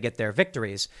sure they get their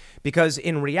victories, because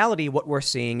in reality, what we're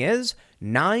seeing is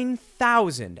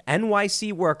 9,000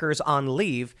 NYC workers on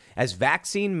leave as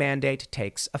vaccine mandate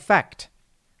takes effect.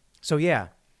 So yeah,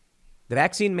 the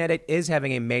vaccine mandate is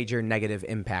having a major negative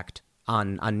impact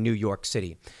on New York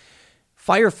City.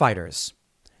 Firefighters.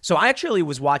 So I actually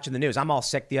was watching the news. I'm all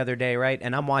sick the other day, right?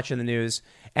 And I'm watching the news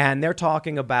and they're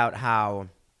talking about how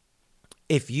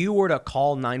if you were to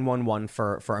call 911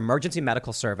 for emergency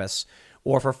medical service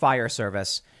or for fire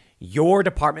service, your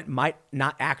department might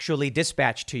not actually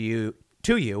dispatch to you,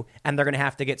 and they're going to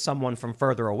have to get someone from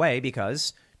further away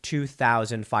because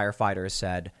 2,000 firefighters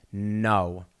said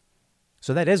no.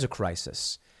 So that is a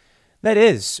crisis. That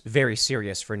is very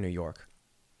serious for New York.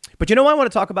 But you know why I want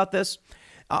to talk about this?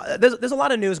 There's a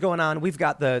lot of news going on. We've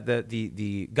got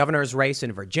the governor's race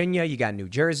in Virginia. You got New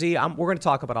Jersey. We're going to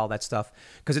talk about all that stuff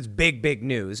because it's big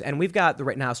news. And we've got the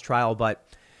Rittenhouse trial. But,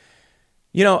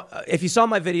 you know, if you saw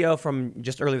my video from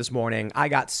just early this morning, I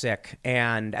got sick.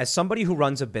 And as somebody who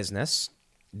runs a business,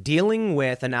 dealing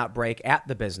with an outbreak at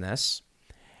the business,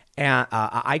 and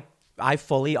I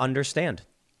fully understand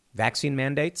vaccine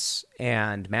mandates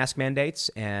and mask mandates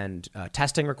and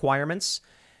testing requirements.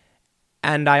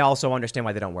 And I also understand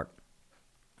why they don't work.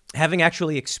 Having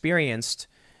actually experienced,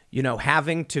 you know,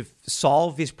 having to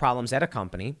solve these problems at a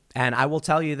company. And I will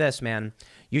tell you this, man,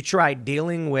 you try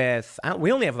dealing with,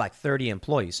 we only have like 30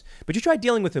 employees, but you try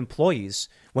dealing with employees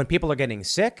when people are getting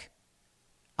sick.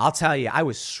 I'll tell you, I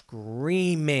was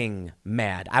screaming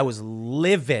mad. I was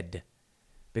livid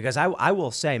because I will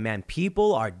say, man,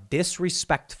 people are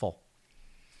disrespectful.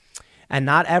 And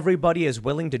not everybody is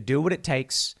willing to do what it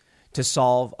takes to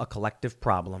solve a collective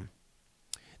problem.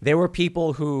 There were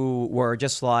people who were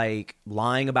just like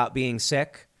lying about being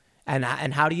sick. And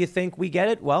how do you think we get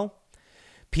it? Well,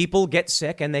 people get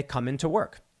sick and they come into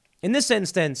work. In this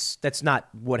instance, that's not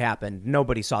what happened.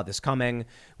 Nobody saw this coming.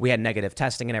 We had negative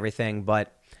testing and everything.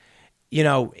 But, you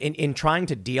know, in trying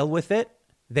to deal with it,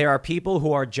 there are people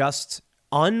who are just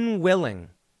unwilling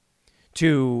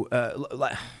to,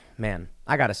 man,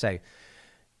 I got to say,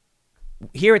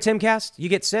 here at TimCast, you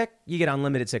get sick, you get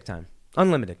unlimited sick time.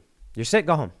 Unlimited. You're sick,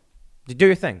 go home. You do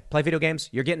your thing. Play video games.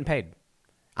 You're getting paid.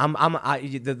 They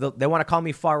want to call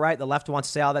me far right. The left wants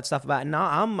to say all that stuff about it. No,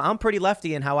 I'm pretty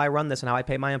lefty in how I run this and how I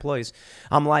pay my employees.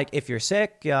 I'm like, if you're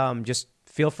sick, just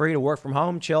feel free to work from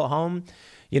home, chill at home.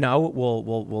 You know,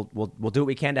 we'll do what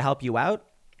we can to help you out.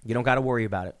 You don't got to worry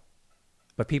about it.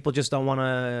 But people just don't want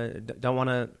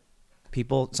to.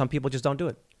 Some people just don't do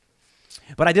it.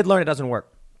 But I did learn it doesn't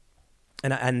work.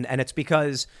 And it's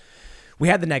because we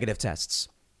had the negative tests.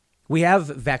 We have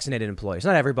vaccinated employees,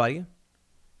 not everybody.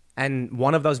 And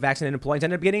one of those vaccinated employees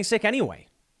ended up getting sick anyway.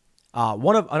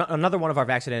 Another one of our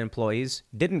vaccinated employees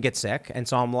didn't get sick. And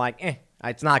so I'm like,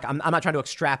 it's not, I'm not trying to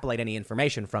extrapolate any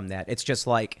information from that. It's just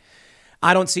like,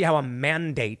 I don't see how a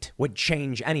mandate would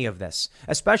change any of this,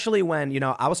 especially when, you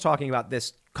know, I was talking about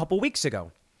this a couple weeks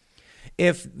ago.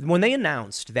 When they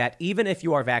announced that even if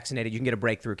you are vaccinated, you can get a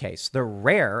breakthrough case, they're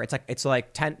rare. It's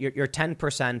like 10, you're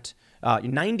 10%,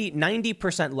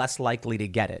 90% less likely to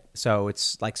get it. So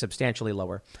it's like substantially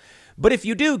lower. But if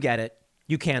you do get it,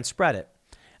 you can't spread it.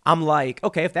 I'm like,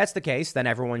 okay, if that's the case, then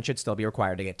everyone should still be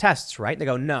required to get tests, right? They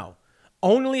go, no,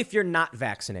 only if you're not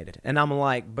vaccinated. And I'm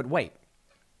like, but wait,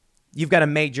 you've got a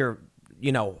major,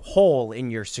 hole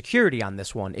in your security on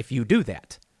this one if you do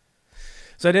that.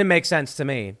 So it didn't make sense to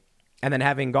me. And then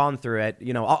having gone through it,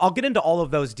 I'll get into all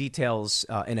of those details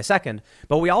in a second.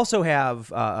 But we also have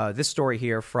this story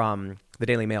here from the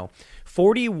Daily Mail.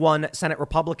 41 Senate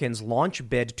Republicans launch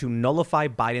bid to nullify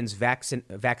Biden's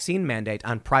vaccine mandate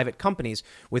on private companies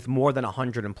with more than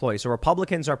 100 employees. So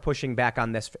Republicans are pushing back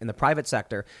on this in the private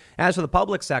sector. As for the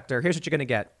public sector, here's what you're going to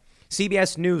get.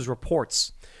 CBS News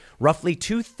reports roughly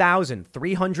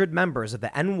 2,300 members of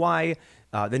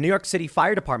the New York City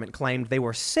Fire Department claimed they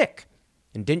were sick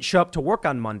and didn't show up to work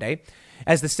on Monday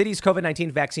as the city's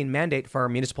COVID-19 vaccine mandate for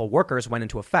municipal workers went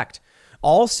into effect.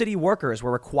 All city workers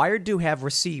were required to have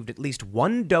received at least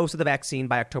one dose of the vaccine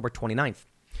by October 29th.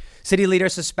 City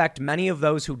leaders suspect many of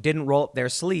those who didn't roll up their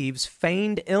sleeves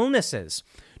feigned illnesses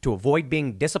to avoid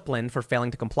being disciplined for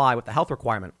failing to comply with the health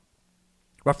requirement.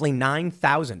 Roughly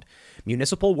 9,000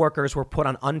 municipal workers were put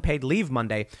on unpaid leave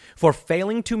Monday for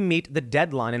failing to meet the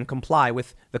deadline and comply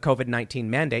with the COVID-19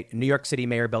 mandate, New York City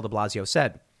Mayor Bill de Blasio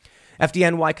said.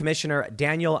 FDNY Commissioner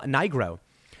Daniel Nigro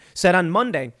said on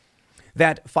Monday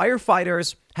that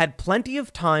firefighters had plenty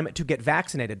of time to get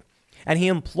vaccinated, and he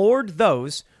implored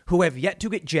those who have yet to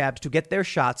get jabbed to get their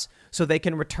shots so they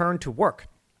can return to work.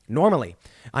 Normally,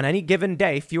 on any given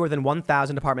day, fewer than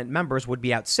 1,000 department members would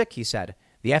be out sick, he said.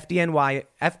 The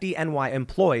FDNY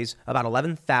employs about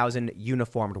 11,000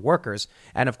 uniformed workers.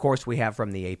 And of course, we have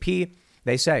from the AP,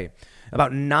 they say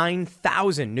about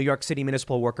 9,000 New York City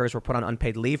municipal workers were put on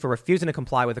unpaid leave for refusing to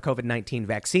comply with the COVID-19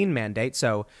 vaccine mandate.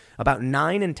 So about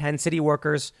 9 in 10 city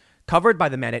workers covered by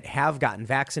the mandate have gotten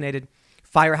vaccinated.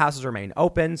 Firehouses remain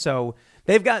open. So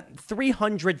they've got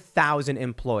 300,000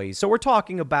 employees. So we're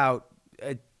talking about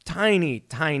a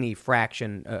tiny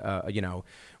fraction,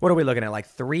 what are we looking at?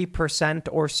 Like 3%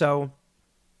 or so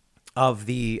of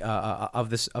the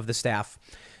staff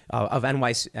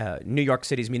of New York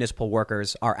City's municipal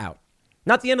workers are out.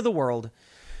 Not the end of the world.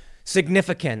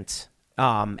 Significant.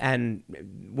 And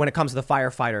when it comes to the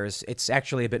firefighters, it's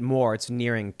actually a bit more. It's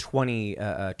nearing 20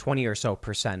 or so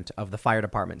 % of the fire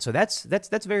department. So that's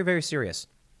very, very serious.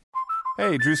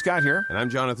 Hey, Drew Scott here, and I'm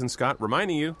Jonathan Scott,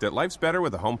 reminding you that life's better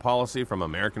with a home policy from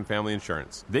American Family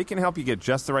Insurance. They can help you get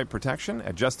just the right protection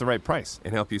at just the right price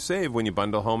and help you save when you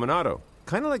bundle home and auto.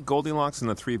 Kind of like Goldilocks and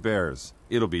the Three Bears.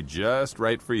 It'll be just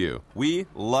right for you. We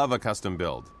love a custom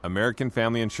build. American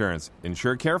Family Insurance.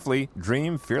 Insure carefully,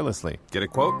 dream fearlessly. Get a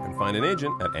quote and find an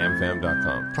agent at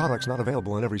amfam.com. Products not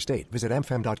available in every state. Visit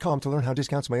amfam.com to learn how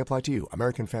discounts may apply to you.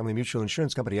 American Family Mutual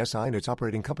Insurance Company, SI, and its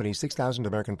operating company, 6000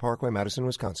 American Parkway, Madison,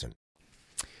 Wisconsin.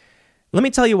 Let me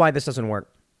tell you why this doesn't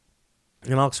work.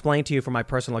 And I'll explain to you from my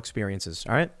personal experiences.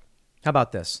 All right? How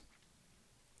about this?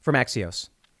 From Axios.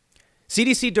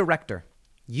 CDC director.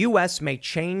 U.S. may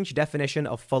change definition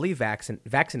of fully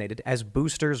vaccinated as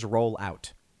boosters roll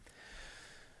out.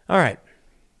 All right.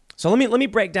 So let me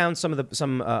break down some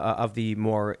of the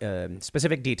more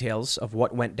specific details of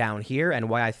what went down here and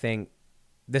why I think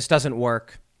this doesn't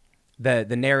work. The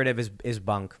narrative is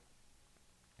bunk.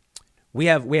 We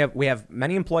have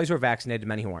many employees who are vaccinated,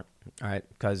 many who aren't. All right,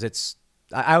 because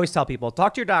I always tell people,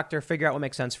 talk to your doctor, figure out what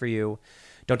makes sense for you.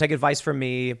 Don't take advice from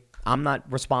me. I'm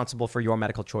not responsible for your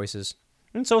medical choices.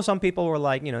 And so some people were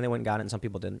like, they went and got it, and some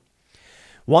people didn't.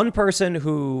 One person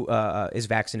who is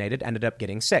vaccinated ended up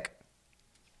getting sick.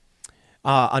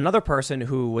 Another person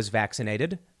who was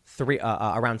vaccinated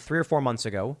around 3 or 4 months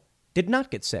ago did not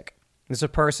get sick. This is a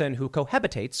person who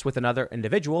cohabitates with another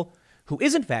individual who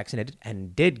isn't vaccinated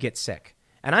and did get sick.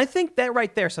 And I think that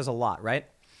right there says a lot, right?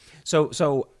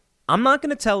 So I'm not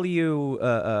going to tell you,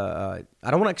 I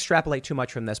don't want to extrapolate too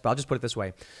much from this, but I'll just put it this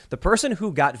way. The person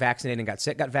who got vaccinated and got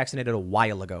sick got vaccinated a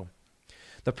while ago.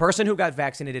 The person who got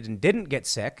vaccinated and didn't get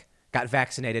sick got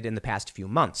vaccinated in the past few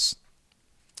months.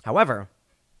 However,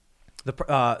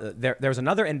 there's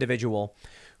another individual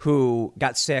who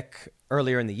got sick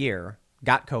earlier in the year,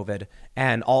 got COVID,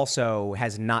 and also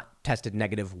has not tested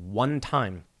negative one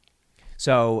time.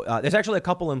 So there's actually a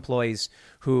couple employees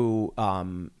who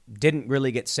didn't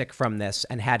really get sick from this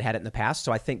and had it in the past.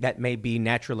 So I think that may be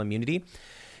natural immunity.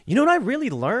 You know what I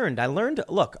really learned?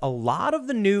 Look, a lot of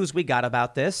the news we got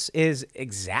about this is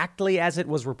exactly as it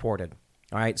was reported.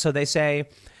 All right. So they say,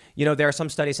 there are some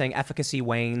studies saying efficacy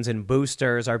wanes and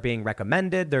boosters are being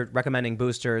recommended. They're recommending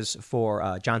boosters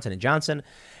for Johnson & Johnson.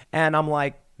 And I'm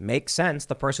like, makes sense.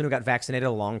 The person who got vaccinated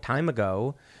a long time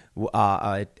ago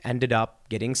ended up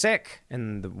getting sick.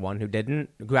 And the one who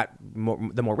got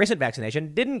the more recent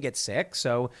vaccination didn't get sick.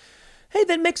 So, hey,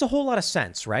 that makes a whole lot of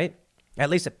sense, right? at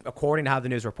least according to how the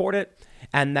news report it.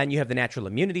 And then you have the natural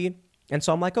immunity. And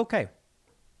so I'm like, okay.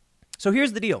 So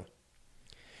here's the deal.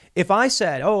 If I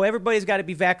said, oh, everybody's got to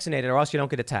be vaccinated or else you don't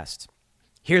get a test,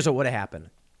 here's what would have happened.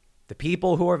 The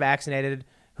people who are vaccinated,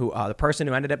 the person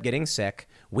who ended up getting sick,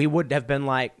 we would have been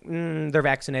like, they're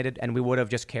vaccinated, and we would have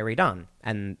just carried on.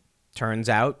 And turns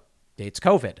out it's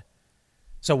COVID.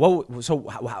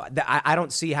 I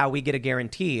don't see how we get a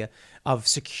guarantee of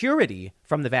security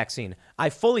from the vaccine. I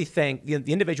fully think the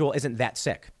individual isn't that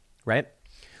sick, right?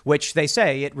 Which they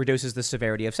say it reduces the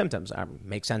severity of symptoms.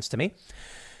 Makes sense to me.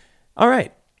 All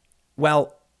right.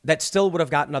 Well, that still would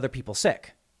have gotten other people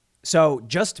sick. So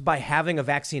just by having a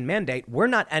vaccine mandate, we're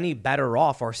not any better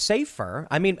off or safer.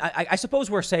 I mean, I suppose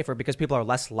we're safer because people are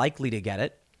less likely to get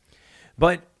it.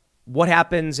 But what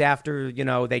happens after,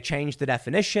 they change the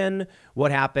definition?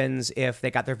 What happens if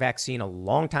they got their vaccine a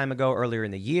long time ago, earlier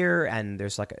in the year, and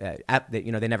there's like they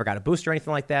never got a booster or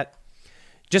anything like that?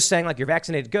 Just saying like you're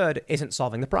vaccinated good isn't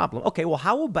solving the problem. Okay, well,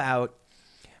 how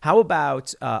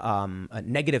about a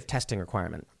negative testing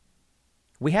requirement?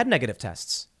 We had negative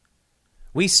tests.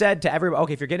 We said to everyone,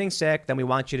 okay, if you're getting sick, then we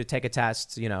want you to take a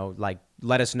test,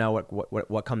 let us know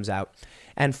what comes out.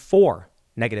 And 4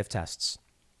 negative tests.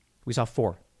 We saw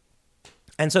 4.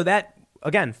 And so that,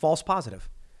 again, false positive.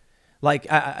 Like,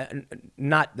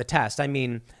 not the test. I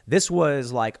mean, this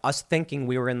was like us thinking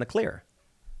we were in the clear.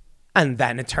 And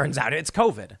then it turns out it's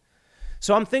COVID.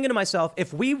 So I'm thinking to myself,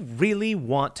 if we really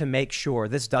want to make sure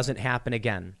this doesn't happen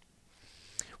again,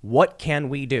 what can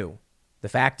we do? The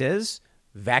fact is,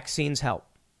 vaccines help.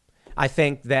 I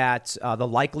think that the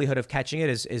likelihood of catching it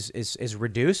is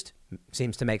reduced.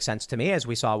 Seems to make sense to me, as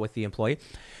we saw with the employee.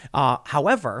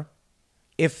 However,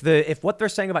 if what they're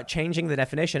saying about changing the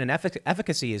definition and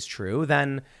efficacy is true,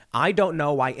 then I don't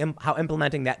know how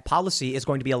implementing that policy is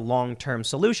going to be a long-term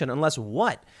solution. Unless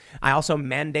what? I also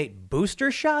mandate booster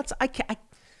shots. I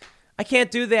can't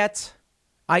do that.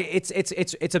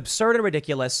 It's absurd and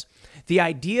ridiculous. The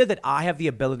idea that I have the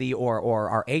ability or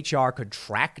our HR could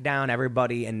track down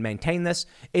everybody and maintain this,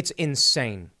 it's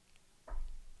insane.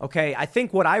 Okay, I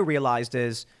think what I realized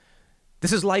is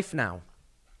this is life now.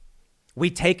 We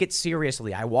take it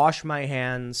seriously. I wash my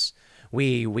hands.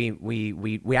 We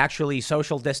actually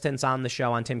social distance on the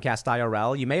show on Timcast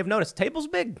IRL. You may have noticed the table's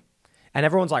big. And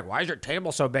everyone's like, why is your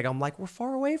table so big? I'm like, we're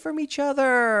far away from each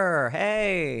other.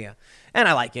 Hey. And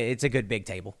I like it. It's a good big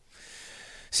table.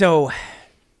 So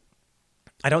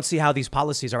I don't see how these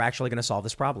policies are actually going to solve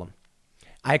this problem.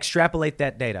 I extrapolate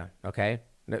that data, okay?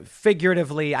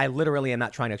 Figuratively, I literally am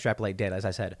not trying to extrapolate data, as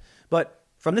I said. But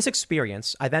from this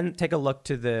experience, I then take a look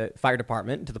to the fire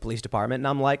department, to the police department, and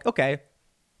I'm like, okay,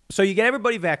 so you get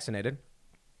everybody vaccinated,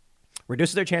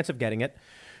 reduces their chance of getting it,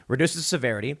 reduces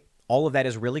severity. All of that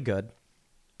is really good.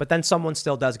 But then someone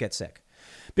still does get sick.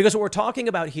 Because what we're talking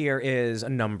about here is a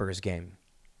numbers game.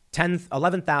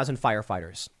 11,000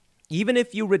 firefighters. Even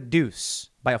if you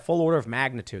reduce by a full order of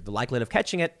magnitude the likelihood of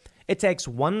catching it, it takes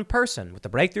one person with the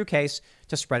breakthrough case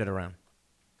to spread it around.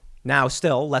 Now,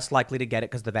 still less likely to get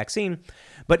it because of the vaccine,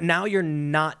 but now you're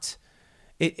not.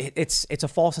 It's a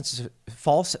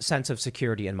false sense of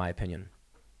security, in my opinion.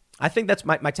 I think that's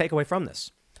my takeaway from this.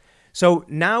 So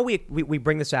now we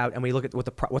bring this out and we look at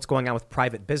what's going on with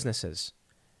private businesses.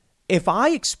 If I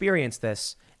experience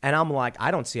this and I'm like, I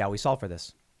don't see how we solve for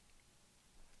this.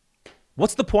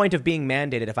 What's the point of being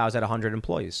mandated if I was at 100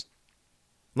 employees?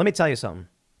 Let me tell you something.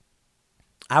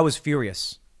 I was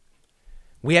furious.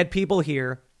 We had people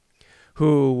here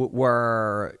who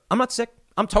were, I'm not sick.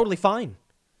 I'm totally fine.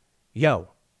 Yo,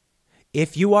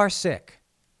 if you are sick,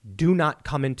 do not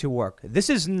come into work. This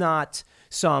is not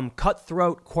some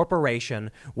cutthroat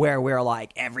corporation where we're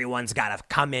like, everyone's got to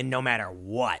come in no matter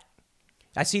what.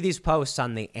 I see these posts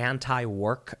on the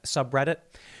anti-work subreddit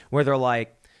where they're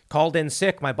like, called in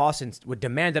sick. My boss would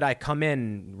demand that I come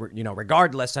in,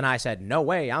 regardless. And I said, no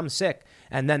way, I'm sick.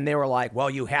 And then they were like, well,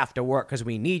 you have to work because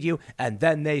we need you. And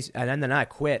then I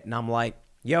quit. And I'm like,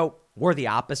 yo, we're the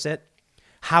opposite.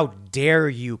 How dare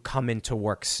you come into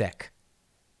work sick?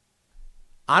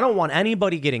 I don't want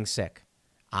anybody getting sick.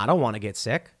 I don't want to get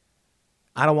sick.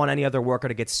 I don't want any other worker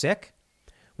to get sick.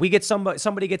 We get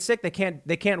somebody gets sick, they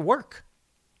can't work.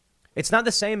 It's not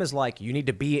the same as like you need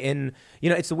to be in,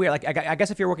 it's the weird, like I guess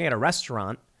if you're working at a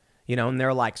restaurant, and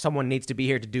they're like, someone needs to be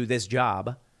here to do this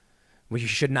job. Well, you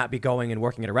should not be going and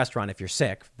working at a restaurant if you're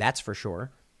sick. That's for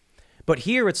sure. But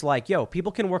here it's like, yo,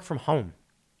 people can work from home.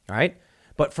 All right.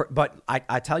 But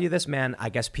I tell you this, man, I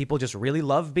guess people just really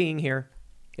love being here.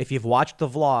 If you've watched the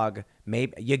vlog,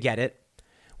 maybe you get it.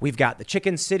 We've got the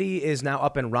Chicken City is now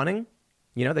up and running.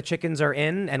 You know, the chickens are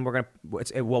in, and we got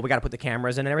to put the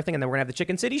cameras in and everything, and then we're going to have the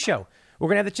Chicken City show. We're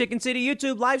going to have the Chicken City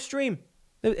YouTube live stream.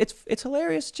 It's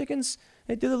hilarious. Chickens,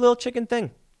 they do the little chicken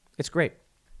thing. It's great.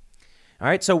 All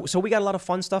right, so we got a lot of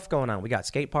fun stuff going on. We got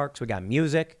skate parks. We got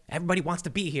music. Everybody wants to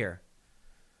be here.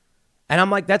 And I'm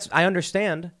like, I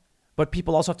understand, but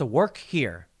people also have to work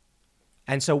here.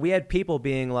 And so we had people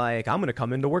being like, I'm going to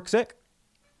come into work sick.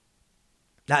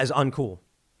 That is uncool.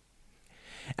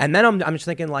 And then I'm just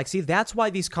thinking, like, see, that's why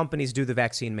these companies do the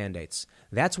vaccine mandates.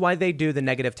 That's why they do the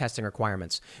negative testing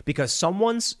requirements, because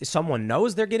someone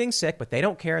knows they're getting sick, but they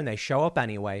don't care and they show up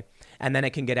anyway, and then it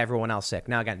can get everyone else sick.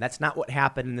 Now, again, that's not what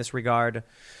happened in this regard.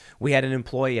 We had an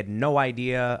employee, had no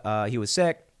idea he was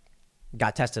sick,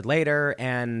 got tested later,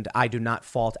 and I do not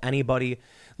fault anybody.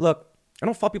 Look, I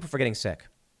don't fault people for getting sick,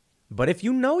 but if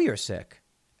you know you're sick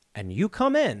and you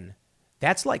come in,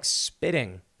 that's like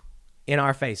spitting in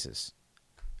our faces.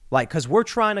 Like, because we're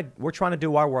trying to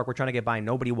do our work. We're trying to get by.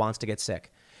 Nobody wants to get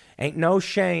sick. Ain't no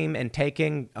shame in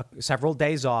taking several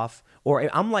days off. Or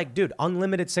I'm like, dude,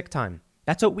 unlimited sick time.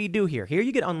 That's what we do here. Here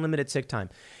you get unlimited sick time.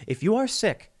 If you are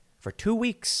sick for 2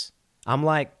 weeks, I'm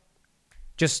like,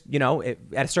 just, you know, at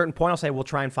a certain point, I'll say, we'll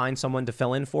try and find someone to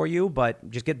fill in for you,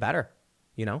 but just get better.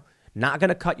 You know, not going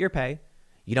to cut your pay.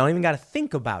 You don't even got to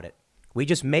think about it. We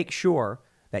just make sure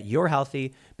that you're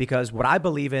healthy, because what I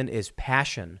believe in is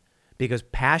passion. Because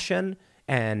passion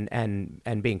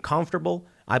and being comfortable,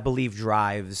 I believe,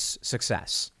 drives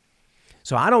success.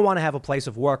 So I don't want to have a place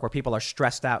of work where people are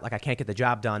stressed out, like I can't get the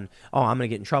job done. Oh, I'm going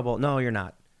to get in trouble. No, you're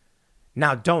not.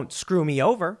 Now, don't screw me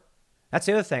over. That's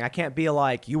the other thing. I can't be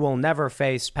like, you will never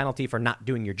face penalty for not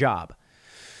doing your job.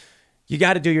 You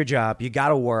got to do your job. You got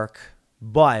to work.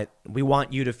 But we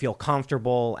want you to feel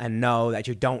comfortable and know that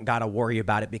you don't got to worry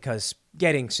about it, because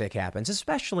getting sick happens,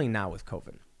 especially now with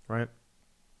COVID, right?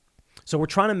 So we're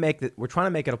trying to make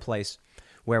it a place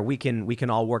where we can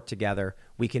all work together.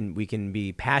 We can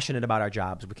be passionate about our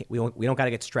jobs. We don't got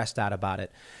to get stressed out about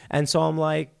it. And so I'm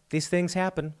like, these things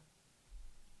happen.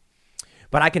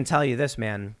 But I can tell you this,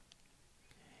 man.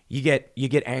 You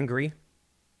get angry.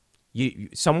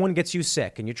 Someone gets you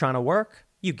sick and you're trying to work.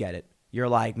 You get it. You're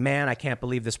like, man, I can't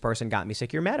believe this person got me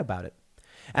sick. You're mad about it.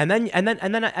 And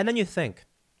then you think,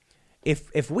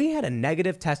 If we had a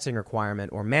negative testing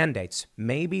requirement or mandates,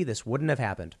 maybe this wouldn't have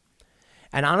happened.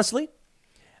 And honestly,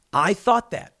 I thought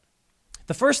that.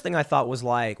 The first thing I thought was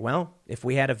like, well, if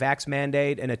we had a vax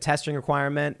mandate and a testing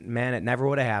requirement, man, it never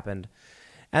would have happened.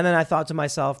 And then I thought to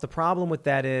myself, the problem with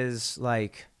that is,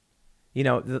 like, you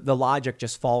know, the logic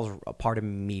just falls apart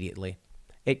immediately.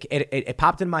 It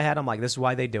popped in my head. I'm like, this is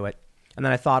why they do it. And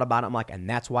then I thought about it. I'm like, and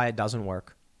that's why it doesn't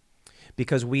work.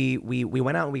 Because we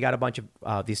went out and we got a bunch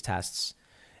of these tests,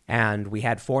 and we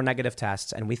had 4 negative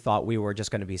tests, and we thought we were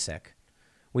just going to be sick.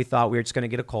 We thought we were just going to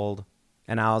get a cold,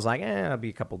 and I was like, it'll be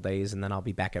a couple days, and then I'll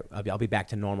be back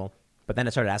to normal. But then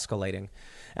it started escalating,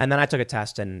 and then I took a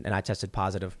test, and I tested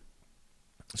positive.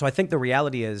 So I think the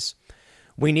reality is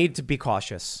we need to be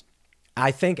cautious.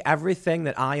 I think everything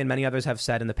that I and many others have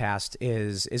said in the past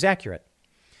is accurate.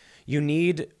 We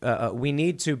need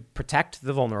to protect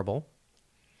the vulnerable.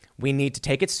 We need to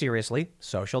take it seriously,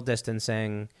 social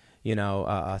distancing,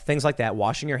 things like that,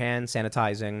 washing your hands,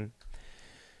 sanitizing.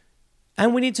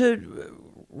 And we need to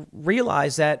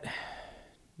realize that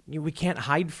we can't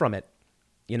hide from it,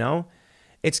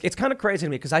 It's kind of crazy to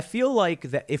me, because I feel like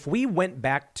that if we went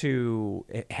back to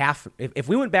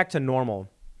normal,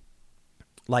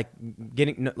 I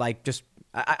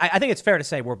think it's fair to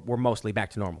say we're mostly back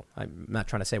to normal. I'm not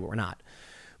trying to say we're not.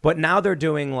 But now they're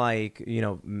doing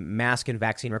mask and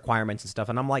vaccine requirements and stuff.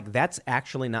 And I'm like, that's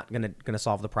actually not going to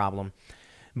solve the problem.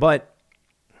 But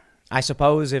I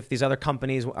suppose if these other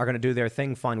companies are going to do their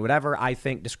thing, fine, whatever. I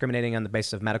think discriminating on the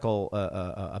basis of medical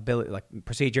ability,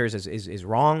 procedures is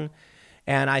wrong.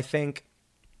 And I think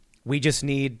we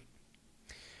need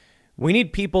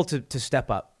people to step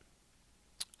up.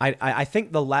 I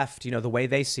think the left, the way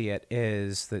they see it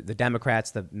is the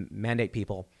Democrats, the mandate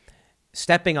people,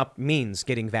 stepping up means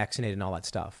getting vaccinated and all that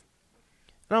stuff.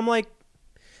 And I'm like,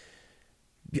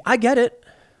 I get it.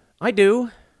 I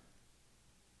do.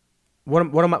 What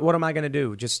am I going to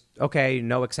do? Just, okay,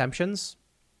 no exemptions?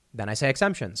 Then I say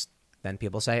exemptions. Then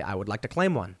people say, I would like to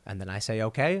claim one. And then I say,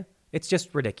 okay. It's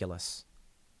just ridiculous.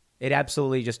 It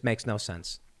absolutely just makes no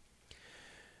sense.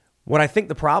 What I think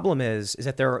the problem is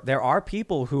that there are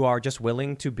people who are just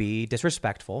willing to be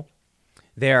disrespectful.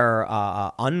 They're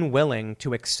unwilling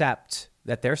to accept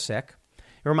that they're sick.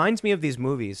 It reminds me of these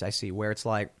movies I see where it's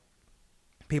like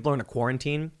people are in a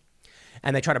quarantine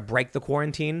and they try to break the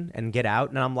quarantine and get out.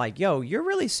 And I'm like, yo, you're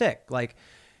really sick. Like,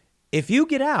 if you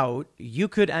get out, you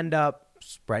could end up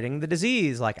spreading the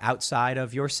disease like outside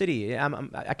of your city. I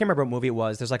can't remember what movie it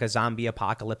was. There's like a zombie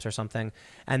apocalypse or something.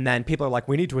 And then people are like,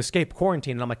 we need to escape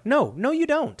quarantine. And I'm like, no, you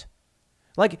don't.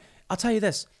 Like, I'll tell you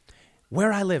this,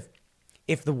 where I live,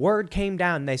 if the word came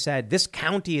down and they said this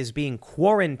county is being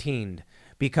quarantined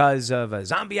because of a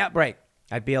zombie outbreak,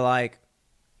 I'd be like,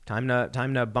 time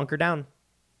to bunker down.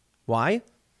 Why?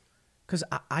 Because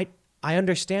I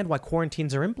understand why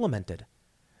quarantines are implemented.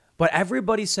 But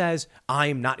everybody says,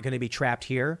 I'm not going to be trapped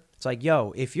here. It's like,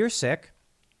 yo, if you're sick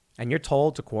and you're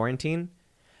told to quarantine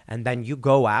and then you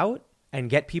go out and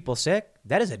get people sick,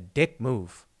 that is a dick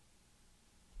move.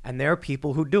 And there are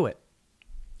people who do it.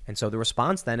 And so the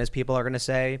response then is people are going to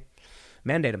say,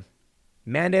 mandate them.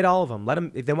 Mandate all of them. Let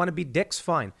them, if they want to be dicks,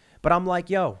 fine. But I'm like,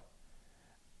 yo,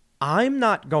 I'm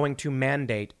not going to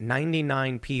mandate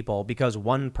 99 people because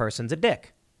one person's a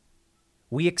dick.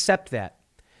 We accept that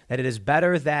it is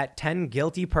better that 10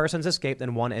 guilty persons escape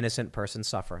than one innocent person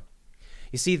suffer.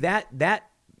 You see, that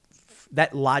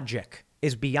logic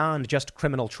is beyond just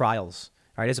criminal trials.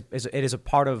 Right? It is a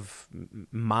part of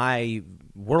my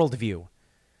worldview.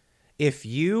 If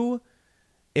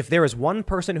there is one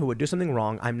person who would do something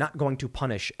wrong, I'm not going to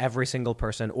punish every single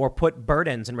person or put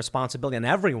burdens and responsibility on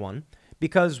everyone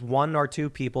because one or two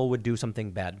people would do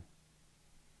something bad.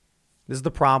 This is the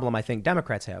problem I think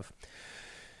Democrats have.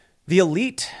 The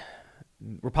elite,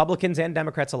 Republicans and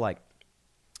Democrats alike,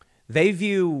 they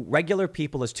view regular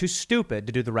people as too stupid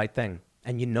to do the right thing.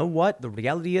 And you know what? The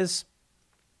reality is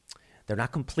they're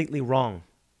not completely wrong.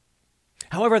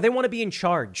 However, they want to be in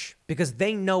charge because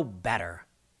they know better.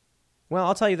 Well,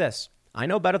 I'll tell you this. I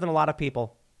know better than a lot of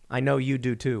people. I know you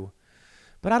do too.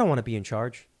 But I don't want to be in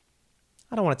charge.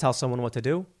 I don't want to tell someone what to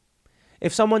do.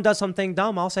 If someone does something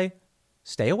dumb, I'll say,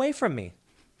 stay away from me.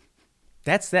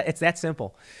 It's that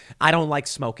simple. I don't like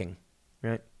smoking,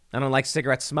 right? I don't like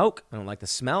cigarette smoke. I don't like the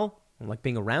smell. I don't like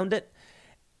being around it.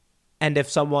 And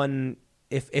if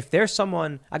there's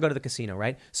someone, I go to the casino,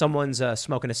 right? Someone's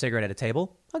smoking a cigarette at a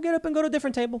table. I'll get up and go to a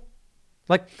different table.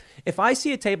 Like if I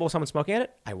see a table with someone smoking at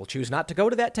it, I will choose not to go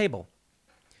to that table.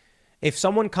 If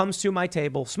someone comes to my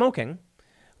table smoking,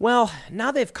 well,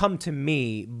 now they've come to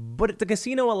me, but if the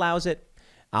casino allows it,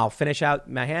 I'll finish out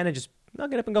my hand and I'll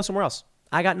get up and go somewhere else.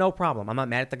 I got no problem. I'm not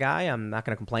mad at the guy. I'm not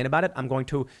going to complain about it. I'm going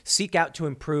to seek out to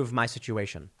improve my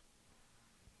situation.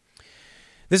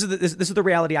 This is the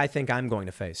reality I think I'm going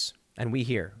to face. And we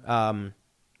hear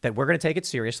that we're going to take it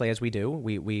seriously as we do.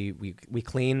 We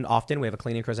clean often. We have a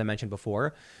cleaning crew, as I mentioned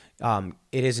before. It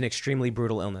is an extremely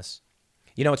brutal illness.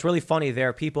 You know, it's really funny. There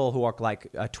are people who are like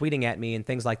tweeting at me and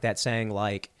things like that saying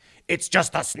like, it's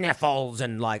just the sniffles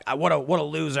and like, what a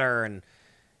loser. And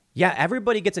yeah,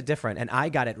 everybody gets it different. And I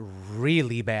got it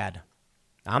really bad.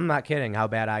 I'm not kidding how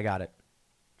bad I got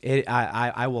it.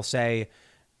 I will say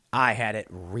I had it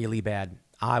really bad.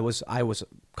 I was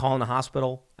calling the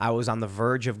hospital. I was on the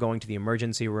verge of going to the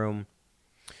emergency room.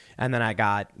 And then I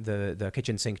got the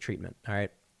kitchen sink treatment. All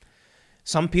right.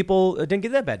 Some people didn't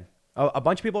get that bad. A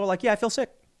bunch of people were like, yeah, I feel sick.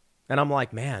 And I'm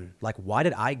like, man, like, why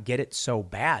did I get it so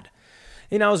bad?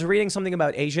 You know, I was reading something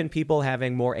about Asian people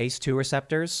having more ACE2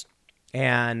 receptors.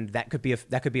 And that could be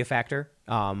a factor.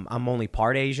 I'm only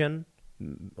part Asian,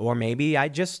 or maybe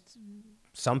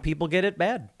some people get it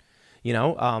bad. You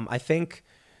know, I think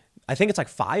it's like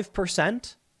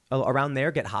 5% around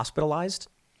there get hospitalized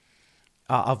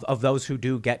of those who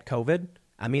do get COVID.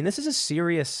 I mean, this is a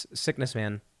serious sickness,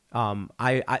 man.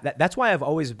 That's why I've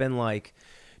always been like,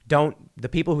 the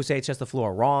people who say it's just the flu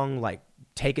are wrong. Like,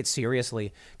 take it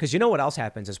seriously. Because you know what else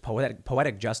happens is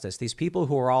poetic justice. These people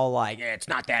who are all like, it's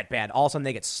not that bad. All of a sudden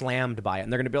they get slammed by it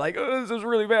and they're going to be like, oh, this is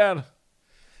really bad.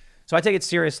 So I take it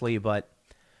seriously, but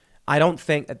I don't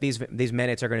think that these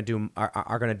mandates are going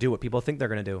to do what people think they're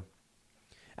going to do.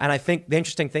 And I think the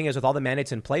interesting thing is with all the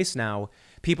mandates in place now,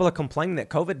 people are complaining that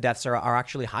COVID deaths are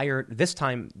actually higher this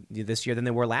year than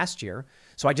they were last year.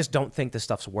 So I just don't think this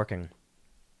stuff's working.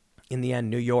 In the end,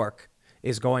 New York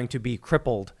is going to be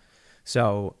crippled.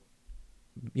 So,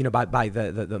 you know, by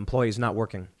the employees not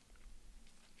working.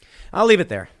 I'll leave it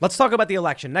there. Let's talk about the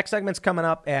election. Next segment's coming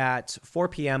up at 4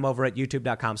 p.m. over at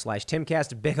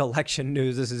youtube.com/Timcast. Big election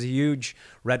news. This is a huge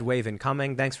red wave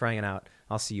incoming. Thanks for hanging out.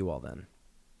 I'll see you all then.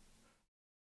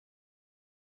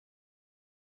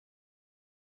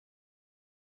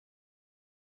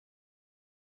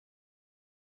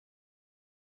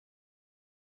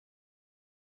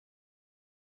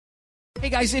 Hey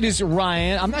guys, it is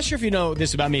Ryan. I'm not sure if you know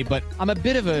this about me, but I'm a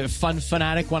bit of a fun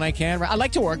fanatic when I can. I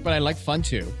like to work, but I like fun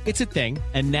too. It's a thing.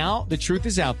 And now the truth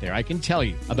is out there. I can tell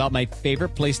you about my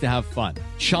favorite place to have fun.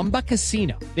 Chumba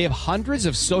Casino. They have hundreds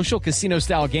of social casino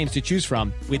style games to choose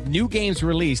from with new games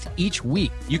released each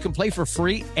week. You can play for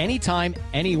free anytime,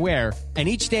 anywhere. And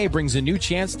each day brings a new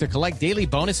chance to collect daily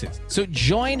bonuses. So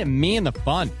join me in the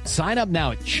fun. Sign up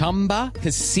now at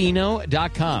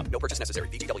ChumbaCasino.com. No purchase necessary.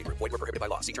 VGW Group. Void where prohibited by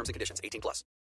law. See terms and conditions. 18+.